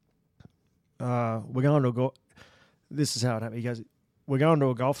 we're going to go. This is how it happened. He goes, we're going to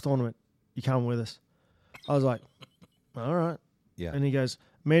a golf tournament. You come with us. I was like, all right. Yeah. And he goes,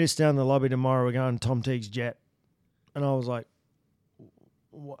 meet us down in the lobby tomorrow. We're going to Tom Teague's jet. And I was like,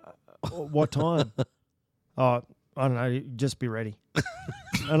 what time? Oh, I don't know. Just be ready.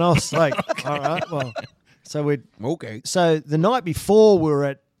 And I was like, all right, well. So the night before we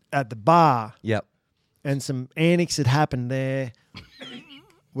were at the bar, Yep. and some antics had happened there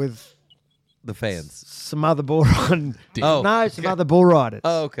with The fans. some other bull riding. Oh, Some other bull riders.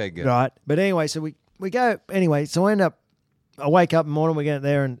 Oh, okay, good. Right. But anyway, so we go anyway. So I wake up in the morning, we get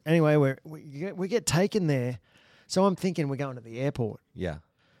there, and anyway, we get taken there. So I'm thinking we're going to the airport. Yeah.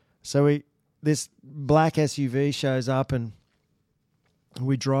 So this black SUV shows up, and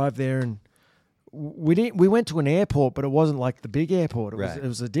we drive there, and we went to an airport, but it wasn't like the big airport. It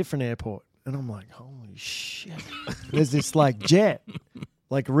was a different airport. And I'm like, holy shit. There's this like jet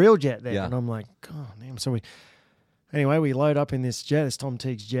like real jet there. Yeah. And I'm like, oh, damn. So we load up in this jet. It's Tom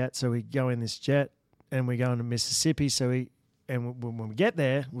Teague's jet. So we go in this jet and we go into Mississippi. When we get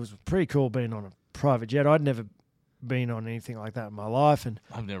there, it was pretty cool being on a private jet. I'd never been on anything like that in my life. And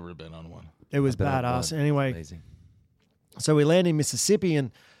I've never been on one. it was I've been on badass. one. Anyway, Amazing. so we land in Mississippi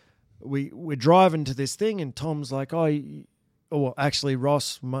and we're driving to this thing and Tom's like, actually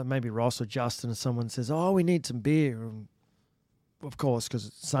Ross, maybe Ross or Justin or someone says, we need some beer. And of course, because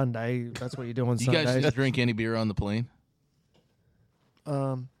it's Sunday, that's what you do on You Sundays. guys just drink any beer on the plane?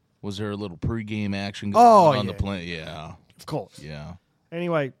 Was there a little pregame action going on the plane? Yeah. Of course. Yeah.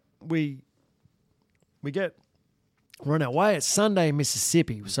 Anyway, we're on our way. It's Sunday in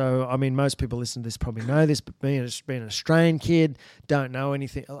Mississippi. So, I mean, most people listening to this probably know this, but being an Australian kid, don't know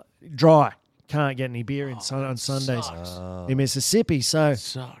anything. Dry. Can't get any beer on Sundays in Mississippi. So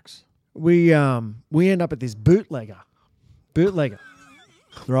Sucks. we end up at this bootlegger.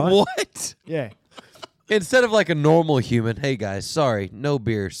 Right? What? Yeah. Instead of like a normal human, hey guys, sorry, no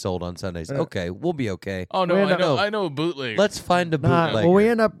beer sold on Sundays. Okay, we'll be okay. Oh, no, We end I know a bootlegger. Let's find a Nah, bootlegger. well, we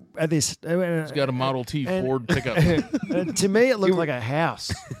end up at this. He's got a Model T Ford pickup. And to me, it looked like a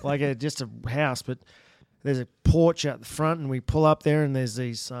house, just a house. But there's a porch out the front, and we pull up there, and there's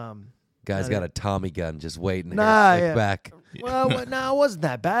these. Guy's got a Tommy gun just waiting. Nah, Flick yeah. back. Well, no, it wasn't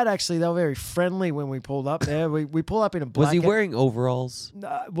that bad actually. They were very friendly when we pulled up there. We pull up in a black. Was he wearing overalls?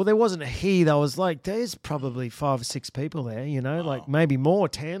 Well, there wasn't a he. There was there's probably 5 or 6 people there. Like maybe more,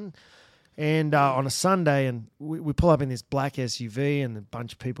 10. And on a Sunday, and we pull up in this black SUV, and a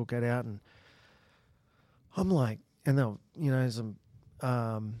bunch of people get out, and I'm like, and there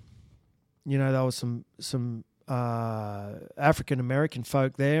was some African American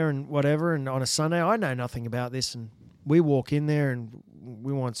folk there and whatever. And on a Sunday, I know nothing about this, and we walk in there and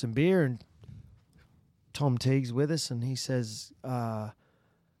we want some beer, and Tom Teague's with us, and he says,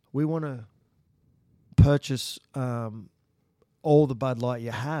 "We want to purchase all the Bud Light you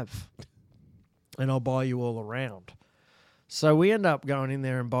have, and I'll buy you all around." So we end up going in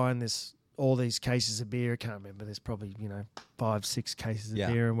there and buying all these cases of beer. I can't remember. There's probably 5, 6 cases of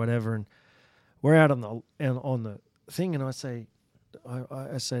beer and whatever, and we're out on the thing, and I say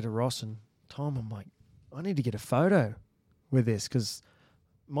to Ross and Tom, I'm like, I need to get a photo with this because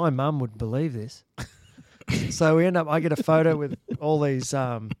my mum would believe this. So I get a photo with all these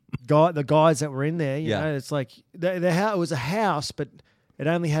the guys that were in there. You know, it's like it was a house, but it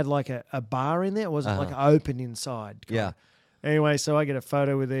only had like a bar in there. It wasn't like open inside. Yeah. Anyway, so I get a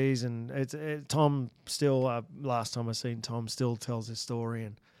photo with these, and Tom still. Last time I seen Tom still tells his story,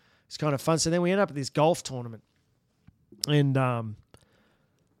 and it's kind of fun. So then we end up at this golf tournament, and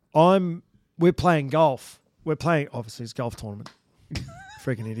we're playing golf. Obviously it's a golf tournament.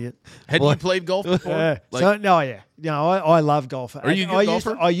 Freaking idiot. Had you played golf before? I love golf. Are you a good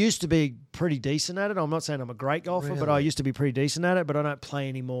golfer? I used to be pretty decent at it. I'm not saying I'm a great golfer, but I used to be pretty decent at it. But I don't play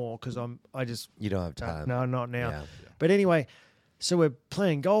anymore because You don't have time. No, not now. Yeah. But anyway, so we're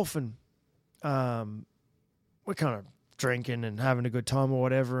playing golf and we're kind of drinking and having a good time or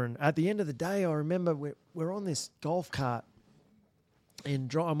whatever. And at the end of the day, I remember we're on this golf cart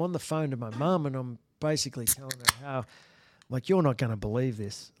and I'm on the phone to my mum, and I'm basically telling her how, like, you're not going to believe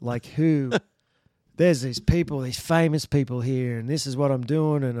this. Like, there's these people, these famous people here, and this is what I'm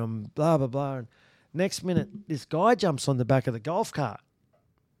doing, and I'm blah, blah, blah. And next minute, this guy jumps on the back of the golf cart.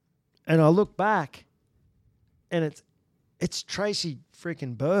 And I look back, and it's Tracy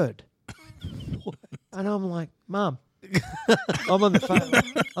freaking Bird. And I'm like, Mum. I'm on the phone.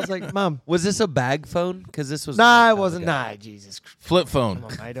 I was like, Mum. Was this a bag phone? Because this was... No, it wasn't. No, Jesus. Flip phone.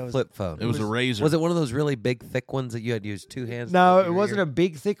 Come on, mate. Flip phone. It was a razor. Was it one of those really big, thick ones that you had to use 2 hands? No, to it wasn't a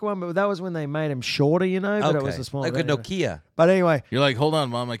big, thick one, but that was when they made them shorter, but it was a small. Like a Nokia. But anyway. You're like, hold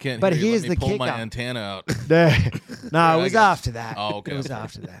on, Mom, I can't But hear you. here's Let me the pull kicker. my antenna out. No, I it was got- after that. Oh, okay. It was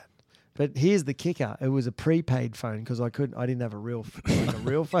after that. But here's the kicker: it was a prepaid phone because I didn't have a real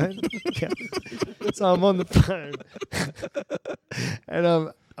phone. So I'm on the phone,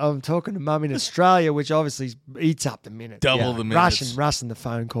 and I'm talking to Mum in Australia, which obviously eats up the minutes. Double the minutes. Rushing the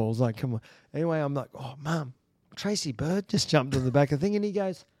phone calls. Like, come on. Anyway, I'm like, oh, Mum, Tracy Bird just jumped on the back of the thing, and he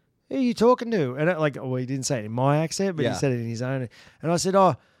goes, "Who are you talking to?" And he didn't say it in my accent, but he said it in his own. And I said,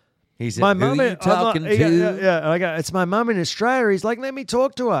 "Oh." He said, My who mum, are you talking to? Yeah. And I go, it's my mum in Australia. He's like, let me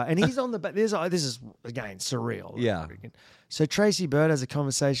talk to her. And he's on the back. This is, again, surreal. Yeah. So Tracy Bird has a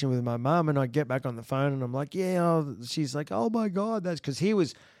conversation with my mum, and I get back on the phone, and I'm like, she's like, oh, my God. That's because he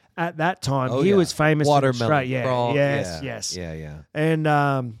was, at that time, he was famous in Watermelon Australia. Frog. Yes. Yeah.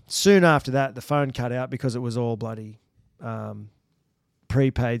 And soon after that, the phone cut out because it was all bloody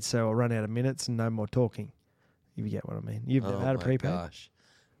prepaid, so I run out of minutes and no more talking. You get what I mean? You've never had a prepaid? Gosh.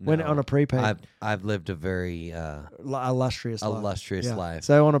 Went on a prepaid. I've lived a very illustrious life.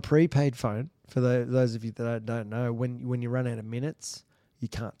 So on a prepaid phone, for those of you that don't know, when you run out of minutes, you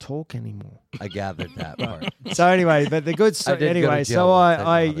can't talk anymore. I gathered that part. So anyway, but the good story. Anyway, so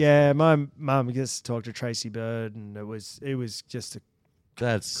my mum just talked to Tracy Bird, and it was just a.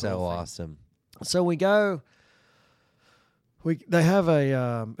 That's so awesome. So we go. They have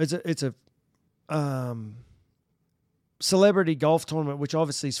it's a celebrity golf tournament, which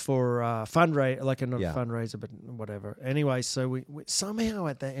obviously is for fundraiser, like a fundraiser, but whatever. Anyway, so we somehow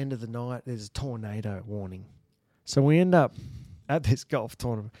at the end of the night there's a tornado warning, so we end up at this golf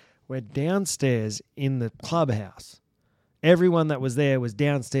tournament. We're downstairs in the clubhouse. Everyone that was there was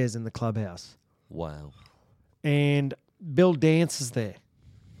downstairs in the clubhouse. Wow. And Bill Dance is there.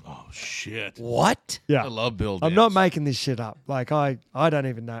 Oh shit! What? Yeah, I love Bill Dance. I'm not making this shit up. Like I don't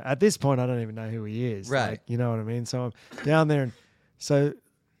even know at this point. I don't even know who he is. Right. Like, you know what I mean? So I'm down there, and so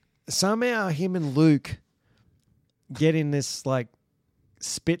somehow him and Luke get in this like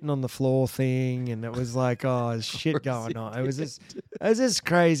spitting on the floor thing, and it was like shit going on. It was just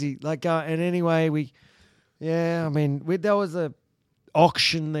crazy. Like and anyway there was a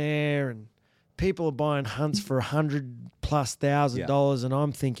auction there, and people are buying hunts for $100,000+, and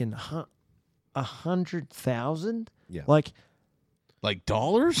I'm thinking, $100,000? Yeah. Like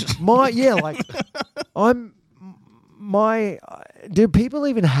dollars? Do people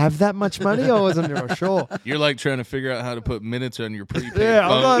even have that much money? I wasn't sure. You're like trying to figure out how to put minutes on your prepaid phone. Yeah,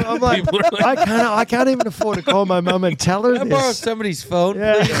 I'm like I can't even afford to call my mum and tell her Can I borrow this. somebody's phone,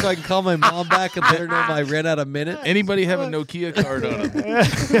 please, so I can call my mom back and let her know I ran out of minutes? Anybody have a Nokia card on them?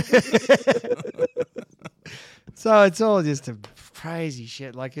 So it's all just a crazy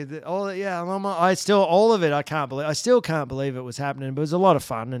shit. Like all of it. I can't believe. I still can't believe it was happening. But it was a lot of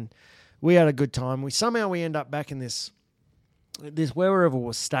fun, and we had a good time. We end up back in this wherever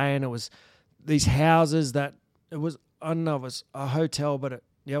we're staying. It was these houses that it was. I don't know. It was a hotel, but it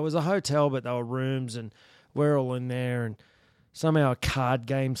was a hotel, but there were rooms, and we're all in there. And somehow a card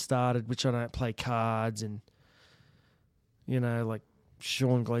game started, which I don't play cards, and like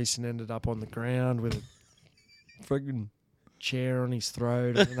Sean Gleason ended up on the ground with a friggin' chair on his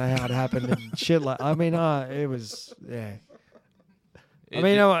throat. I don't know how it happened and shit like. It was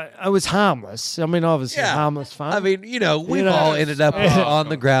I was harmless. I mean, obviously harmless fun. I mean, we've all ended up on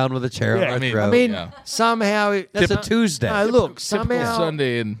the ground with a chair on our throat. Somehow that's a Tuesday. No, look, Typical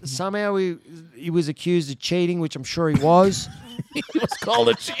Sunday, and somehow he was accused of cheating, which I'm sure he was. he was called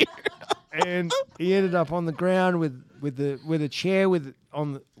a cheater. And he ended up on the ground with a chair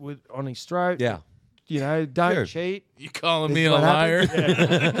on his throat. Yeah. Don't cheat. You calling me a liar?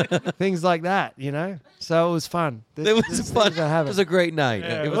 Yeah. Things like that, So it was fun. It was fun. It was a great night.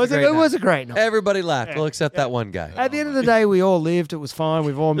 Yeah, it was a great night. Everybody laughed. Well, except that one guy. At the end of the day, we all lived. It was fine.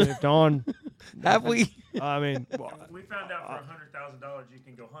 We've all moved on. Have we? I mean, we found out for $100,000 you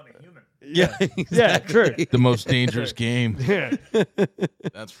can go hunt a human. Yeah, exactly. Yeah, true. The most dangerous game. Yeah.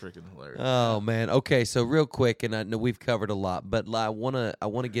 That's freaking hilarious. Oh man. Okay, so real quick, and I know we've covered a lot, but I wanna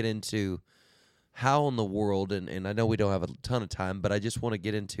get into how in the world, and I know we don't have a ton of time, but I just want to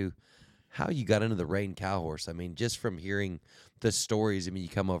get into how you got into the Rain cow horse. I mean, just from hearing the stories, I mean, you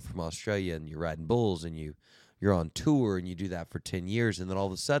come up from Australia and you're riding bulls and you're on tour and you do that for 10 years, and then all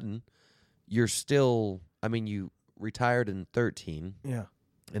of a sudden you're still, I mean, you retired in 13. Yeah.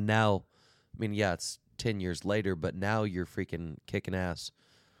 And now, I mean, it's 10 years later, but now you're freaking kicking ass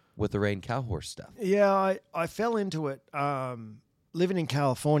with the Rain cow horse stuff. Yeah, I fell into it. Living in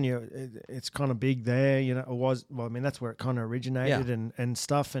California, it's kind of big there, it was. Well, I mean, that's where it kind of originated and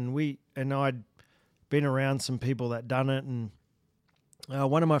stuff. And I'd been around some people that done it, and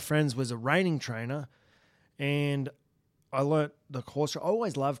one of my friends was a reining trainer, and I learnt the horse. I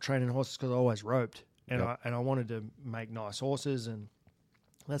always loved training horses because I always roped, and I wanted to make nice horses, and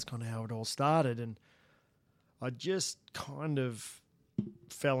that's kind of how it all started. And I just kind of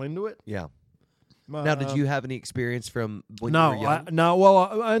fell into it. Yeah. Now, did you have any experience from when you were young?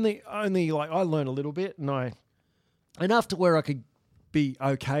 Well, only like I learned a little bit, and enough to where I could be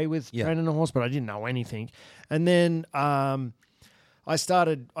okay with training a horse, but I didn't know anything. And then one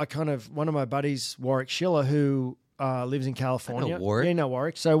of my buddies, Warwick Schiller, who lives in California. I know Warwick. Yeah, no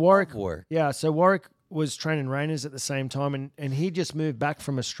Warwick. So Warwick. Yeah, so Warwick was training reiners at the same time, and he just moved back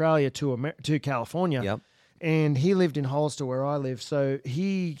from Australia to California. Yep. And he lived in Hollister where I live. So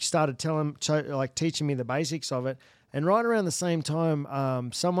he started teaching me the basics of it. And right around the same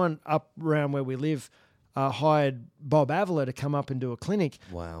time, someone up around where we live hired Bob Avila to come up and do a clinic.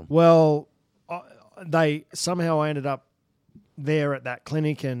 Wow. Well, I ended up there at that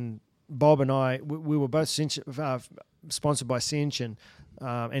clinic, and Bob and I, we were both sponsored by Cinch, and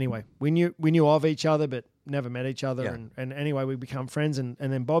anyway, we knew of each other, but never met each other. Yeah. And anyway, we become friends, and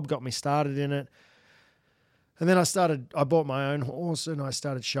then Bob got me started in it. And then I bought my own horse, and I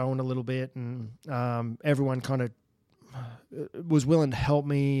started showing a little bit, and everyone kind of was willing to help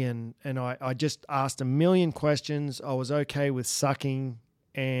me, and I just asked a million questions. I was okay with sucking,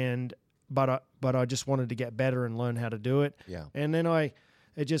 but I just wanted to get better and learn how to do it. Yeah. And then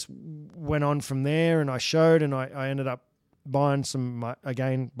it just went on from there, and I showed, and I ended up buying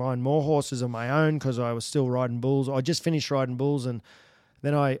buying more horses of my own because I was still riding bulls. I just finished riding bulls, and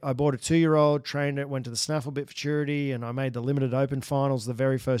then I bought a 2-year-old, trained it, went to the snaffle bit futurity, and I made the limited open finals the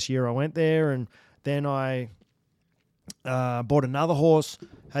very first year I went there. And then I bought another horse,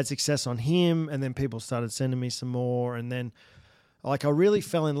 had success on him, and then people started sending me some more. And then I really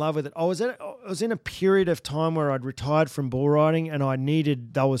fell in love with it. I was in a period of time where I'd retired from bull riding, and I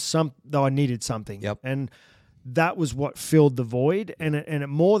needed something. Yep. And that was what filled the void, and it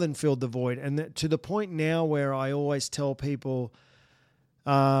more than filled the void. And to the point now where I always tell people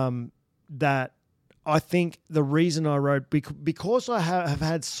that I think the reason I rode, because I have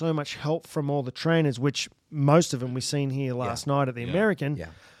had so much help from all the trainers, which most of them we seen here last night at the American,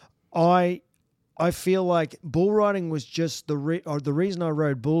 I feel like bull riding was just the reason I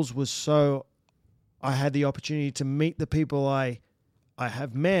rode bulls was so I had the opportunity to meet the people I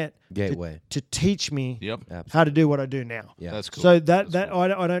have met Gateway to teach me Yep. how to do what I do now. Yeah. That's cool. So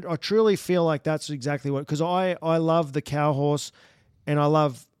I truly feel like that's exactly what, because I love the cow horse, and I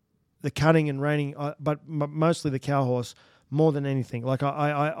love the cutting and reining, but mostly the cow horse more than anything. Like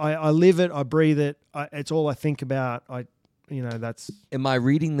I live it, I breathe it. It's all I think about. That's. Am I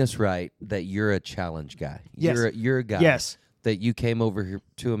reading this right? That you're a challenge guy. Yes. You're a guy. Yes. That you came over here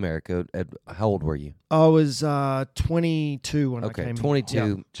to America. How old were you? I was 22 when I came.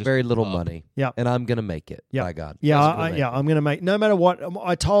 22. Yeah. Very little money. Yeah. And I'm gonna make it. Yeah. By God. Yeah, I'm gonna make it. I'm gonna make. No matter what,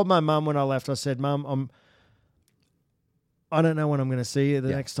 I told my mum when I left. I said, "Mum, I don't know when I'm gonna see you the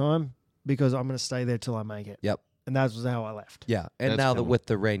next time, because I'm gonna stay there till I make it." Yep. And that was how I left. Yeah. And That's now cool. with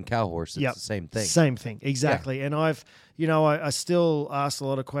the Rain cow horse, it's Yep. the same thing. Same thing, exactly. And I've, I still ask a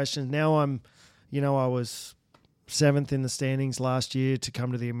lot of questions. Now I was 7th in the standings last year to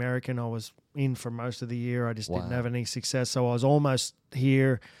come to the American. I was in for most of the year. I just didn't have any success, so I was almost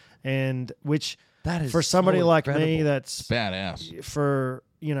here. And which That is for somebody so like me, incredible. that's Badass. for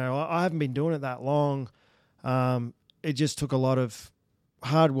I haven't been doing it that long. It just took a lot of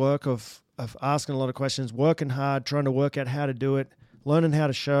hard work of asking a lot of questions, working hard, trying to work out how to do it, learning how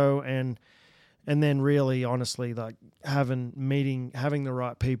to show, and then really honestly like having the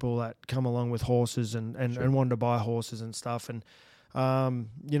right people that come along with horses and want to buy horses and stuff. And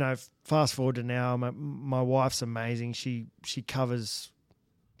fast forward to now, my wife's amazing. She covers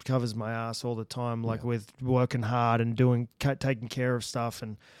my ass all the time, like with working hard and taking care of stuff.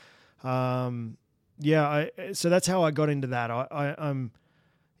 And so that's how I got into that.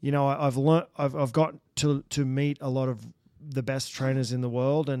 I've learned, I've got to meet a lot of the best trainers in the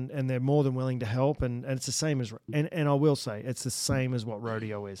world, and they're more than willing to help. And it's the same as, and I will say, it's the same as what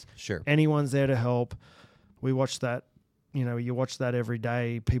rodeo is. Sure. Anyone's there to help. We watch that, you watch that every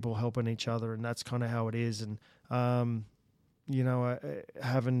day, people helping each other, and that's kind of how it is. And, and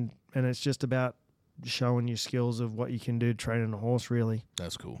it's just about showing your skills of what you can do training a horse, really.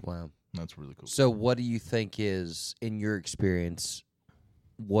 That's cool. Wow. That's really cool. So what do you think is, in your experience,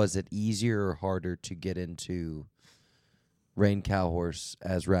 was it easier or harder to get into Rain cow horse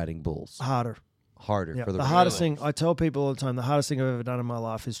as riding bulls? Harder. Harder for the hardest thing, I tell people all the time, the hardest thing I've ever done in my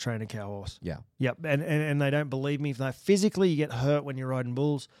life is train a cow horse. Yeah. Yep. And they don't believe me. Physically, you get hurt when you're riding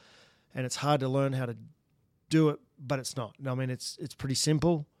bulls, and it's hard to learn how to do it, but it's not. I mean, it's pretty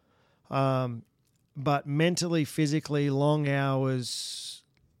simple. But mentally, physically, long hours,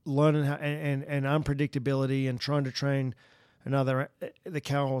 learning how, and unpredictability, and trying to train the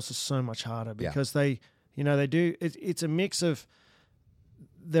cow horse is so much harder because they do. It's a mix of,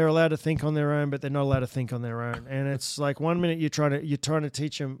 they're allowed to think on their own, but they're not allowed to think on their own. And it's like 1 minute you're trying to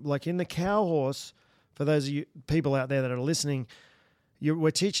teach them, like in the cow horse, for those of you people out there that are listening,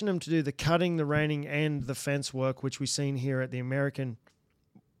 we're teaching them to do the cutting, the reining, and the fence work, which we've seen here at the American.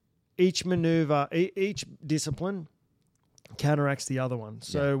 Each maneuver, each discipline counteracts the other one.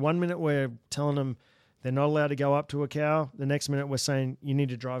 So 1 minute we're telling them they're not allowed to go up to a cow. The next minute we're saying you need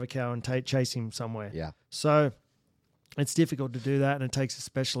to drive a cow and chase him somewhere. Yeah. So it's difficult to do that, and it takes a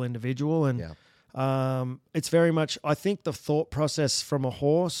special individual. And it's very much, I think the thought process from a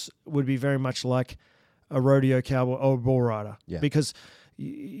horse would be very much like a rodeo cowboy or a bull rider. Yeah. Because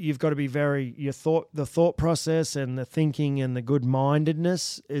you've got to be the thought process and the thinking and the good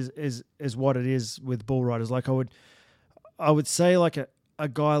mindedness is what it is with bull riders. Like I would say like a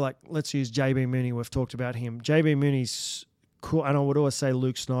guy like, let's use JB Mooney. We've talked about him. JB Mooney's cool, and I would always say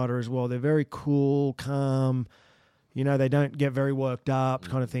Luke Snyder as well. They're very cool, calm. You know, they don't get very worked up,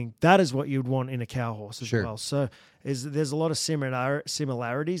 kind of thing. That is what you'd want in a cow horse as well. So there's a lot of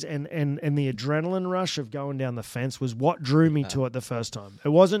similarities, and the adrenaline rush of going down the fence was what drew me to it the first time. It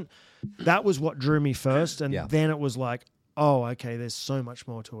wasn't, that was what drew me first, and then it was like, oh, okay, there's so much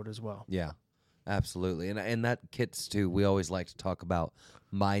more to it as well. Yeah, absolutely. And that gets to, we always like to talk about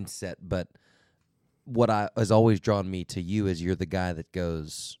mindset, but what has always drawn me to you is you're the guy that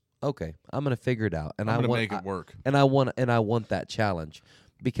goes, okay, I'm going to figure it out, and I'm going to make it work. And I want that challenge,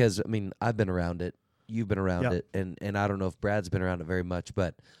 because I mean, I've been around it, you've been around it, and I don't know if Brad's been around it very much,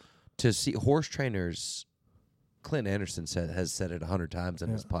 but to see horse trainers, Clint Anderson has said it 100 times in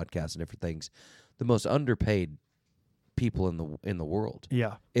his podcast and different things, the most underpaid people in the world.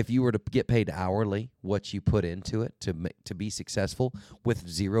 Yeah. If you were to get paid hourly what you put into it to be successful with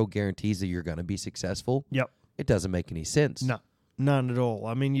zero guarantees that you're going to be successful, it doesn't make any sense. No. None at all.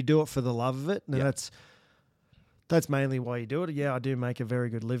 I mean, you do it for the love of it, and that's mainly why you do it. Yeah, I do make a very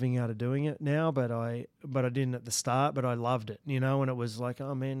good living out of doing it now, but I didn't at the start, but I loved it, you know, and it was like,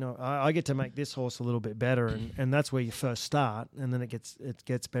 oh man, I get to make this horse a little bit better, and that's where you first start, and then it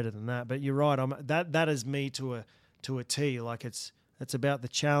gets better than that. But you're right, that is me to a T. Like it's about the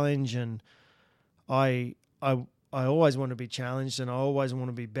challenge, and I always want to be challenged, and I always want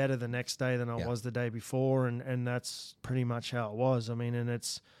to be better the next day than I was the day before, and that's pretty much how it was. I mean, and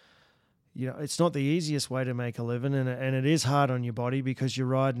it's, you know, it's not the easiest way to make a living, and it is hard on your body because you're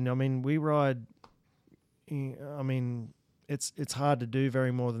riding. I mean, we ride. I mean, it's hard to do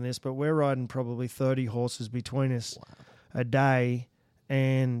very more than this, but we're riding probably 30 horses between us a day,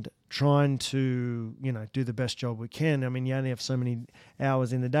 and trying to, you know, do the best job we can. I mean, you only have so many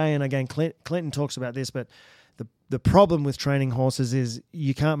hours in the day, and again, Clinton talks about this, but the problem with training horses is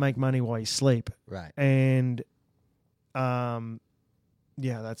you can't make money while you sleep. Right. And, that's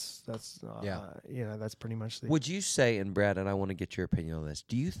you know, that's pretty much the. Would you say, and Brad, and I want to get your opinion on this,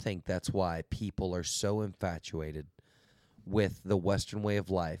 do you think that's why people are so infatuated with the Western way of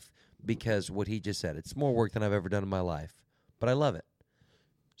life? Because what he just said, it's more work than I've ever done in my life, but I love it.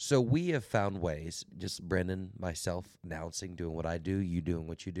 So we have found ways, just Brendon, myself, announcing, doing what I do, you doing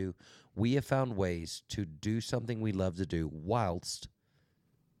what you do. We have found ways to do something we love to do whilst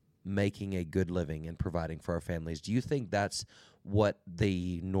making a good living and providing for our families. Do you think that's what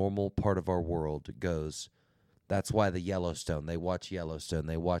the normal part of our world goes? That's why the Yellowstone, they watch Yellowstone,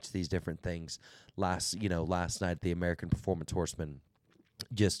 they watch these different things. Last night, the American Performance Horseman,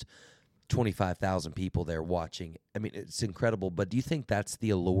 just 25,000 people there watching. I mean, it's incredible. But do you think that's the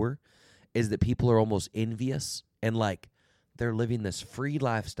allure, is that people are almost envious and like they're living this free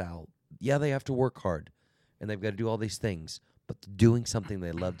lifestyle? Yeah, they have to work hard and they've got to do all these things, but doing something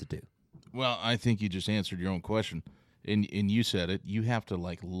they love to do. Well, I think you just answered your own question, and you said it. You have to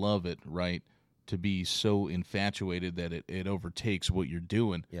like love it, right, to be so infatuated that it overtakes what you're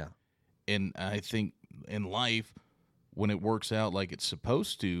doing. Yeah. And I think in life, when it works out like it's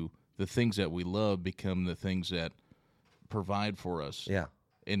supposed to, the things that we love become the things that provide for us. Yeah.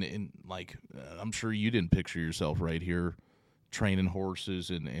 And like, I'm sure you didn't picture yourself right here training horses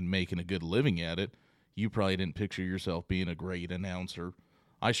and making a good living at it. You probably didn't picture yourself being a great announcer.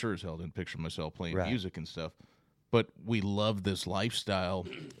 I sure as hell didn't picture myself playing music and stuff. But we love this lifestyle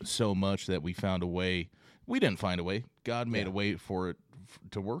so much that we found a way. We didn't find a way. God made a way for it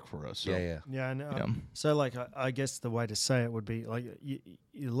to work for us. So, Yeah, I know. So, like, I guess the way to say it would be like you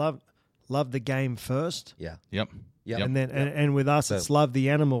love the game first. Yeah. Yep. And then and with us, it's love the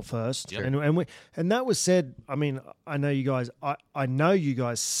animal first. Yep. And that was said. I mean, I know you guys. I know you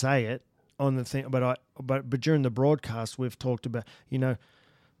guys say it on the thing, but during the broadcast, we've talked about, you know,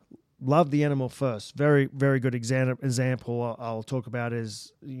 love the animal first. Very, very good example I'll talk about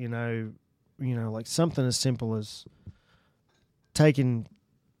is, you know, like something as simple as taking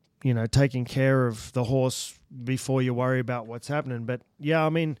care of the horse before you worry about what's happening. But yeah, I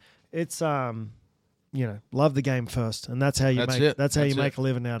mean, it's love the game first, and that's how you make a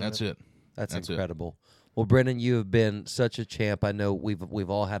living out of it. That's it. That's incredible. Well, Brendon, you have been such a champ. I know we've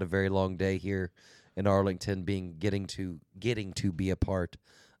all had a very long day here in Arlington, getting to be a part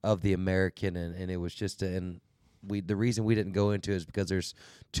of the American, and it was just the reason we didn't go into it is because there's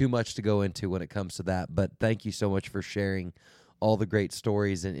too much to go into when it comes to that. But thank you so much for sharing all the great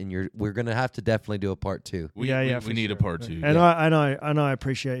stories, and we're gonna have to definitely do a part 2. We need a part 2. And I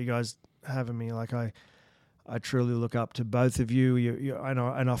appreciate you guys having me. Like I truly look up to both of you.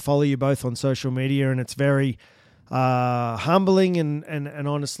 And I follow you both on social media, and it's very humbling and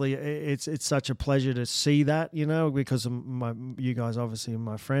honestly, it's such a pleasure to see that, because of you guys obviously are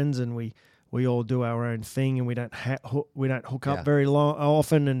my friends, and we all do our own thing, and we don't hook up very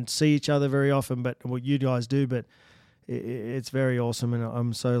often and see each other very often, but what you guys do, but it's very awesome, and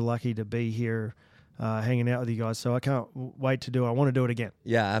I'm so lucky to be here hanging out with you guys. So I can't wait to do it. I want to do it again.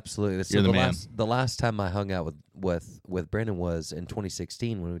 Yeah, absolutely. So You're the man. The last time I hung out with Brendon was in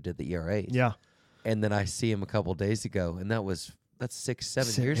 2016 when we did the ERAs. Yeah. And then I see him a couple days ago, and that's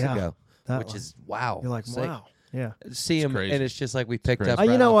 6-7 years ago, which is wow. You're like, wow. Yeah. See him, crazy. and it's just like we picked up.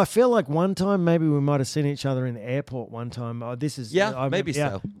 I feel like one time maybe we might have seen each other in the airport one time. Maybe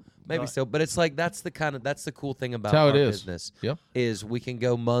so. Maybe so. But it's like that's the cool thing about how our it is. business. Yep. Is we can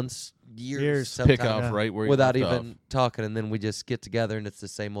go months, years Pick sometimes off right where you without left even off. talking, and then we just get together, and it's the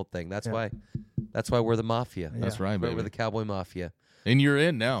same old thing. That's why we're the mafia. That's right, We're baby. the Cowboy Mafia. And you're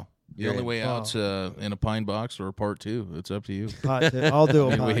in now. The You're only in. way out's in a pine box or a part 2. It's up to you. Part two. I'll do I a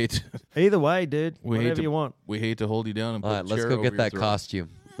mean, part. we hate Either way, dude. Whatever you want. We hate to hold you down and All put right, a let's chair go over get your that throat. costume.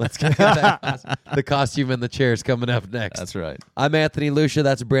 Let's go get that the costume and the chairs coming up next. That's right. I'm Anthony Lucia.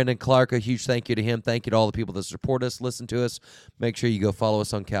 That's Brendon Clark. A huge thank you to him. Thank you to all the people that support us, listen to us. Make sure you go follow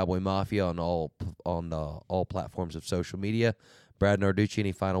us on Cowboy Mafia on all platforms of social media. Brad Narducci,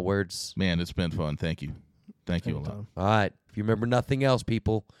 any final words? Man, it's been fun. Thank you. Thank you a lot. All right. If you remember nothing else,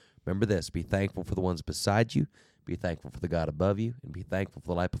 people, remember this. Be thankful for the ones beside you. Be thankful for the God above you. And be thankful for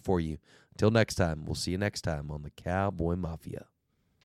the light before you. Until next time, we'll see you next time on the Cowboy Mafia.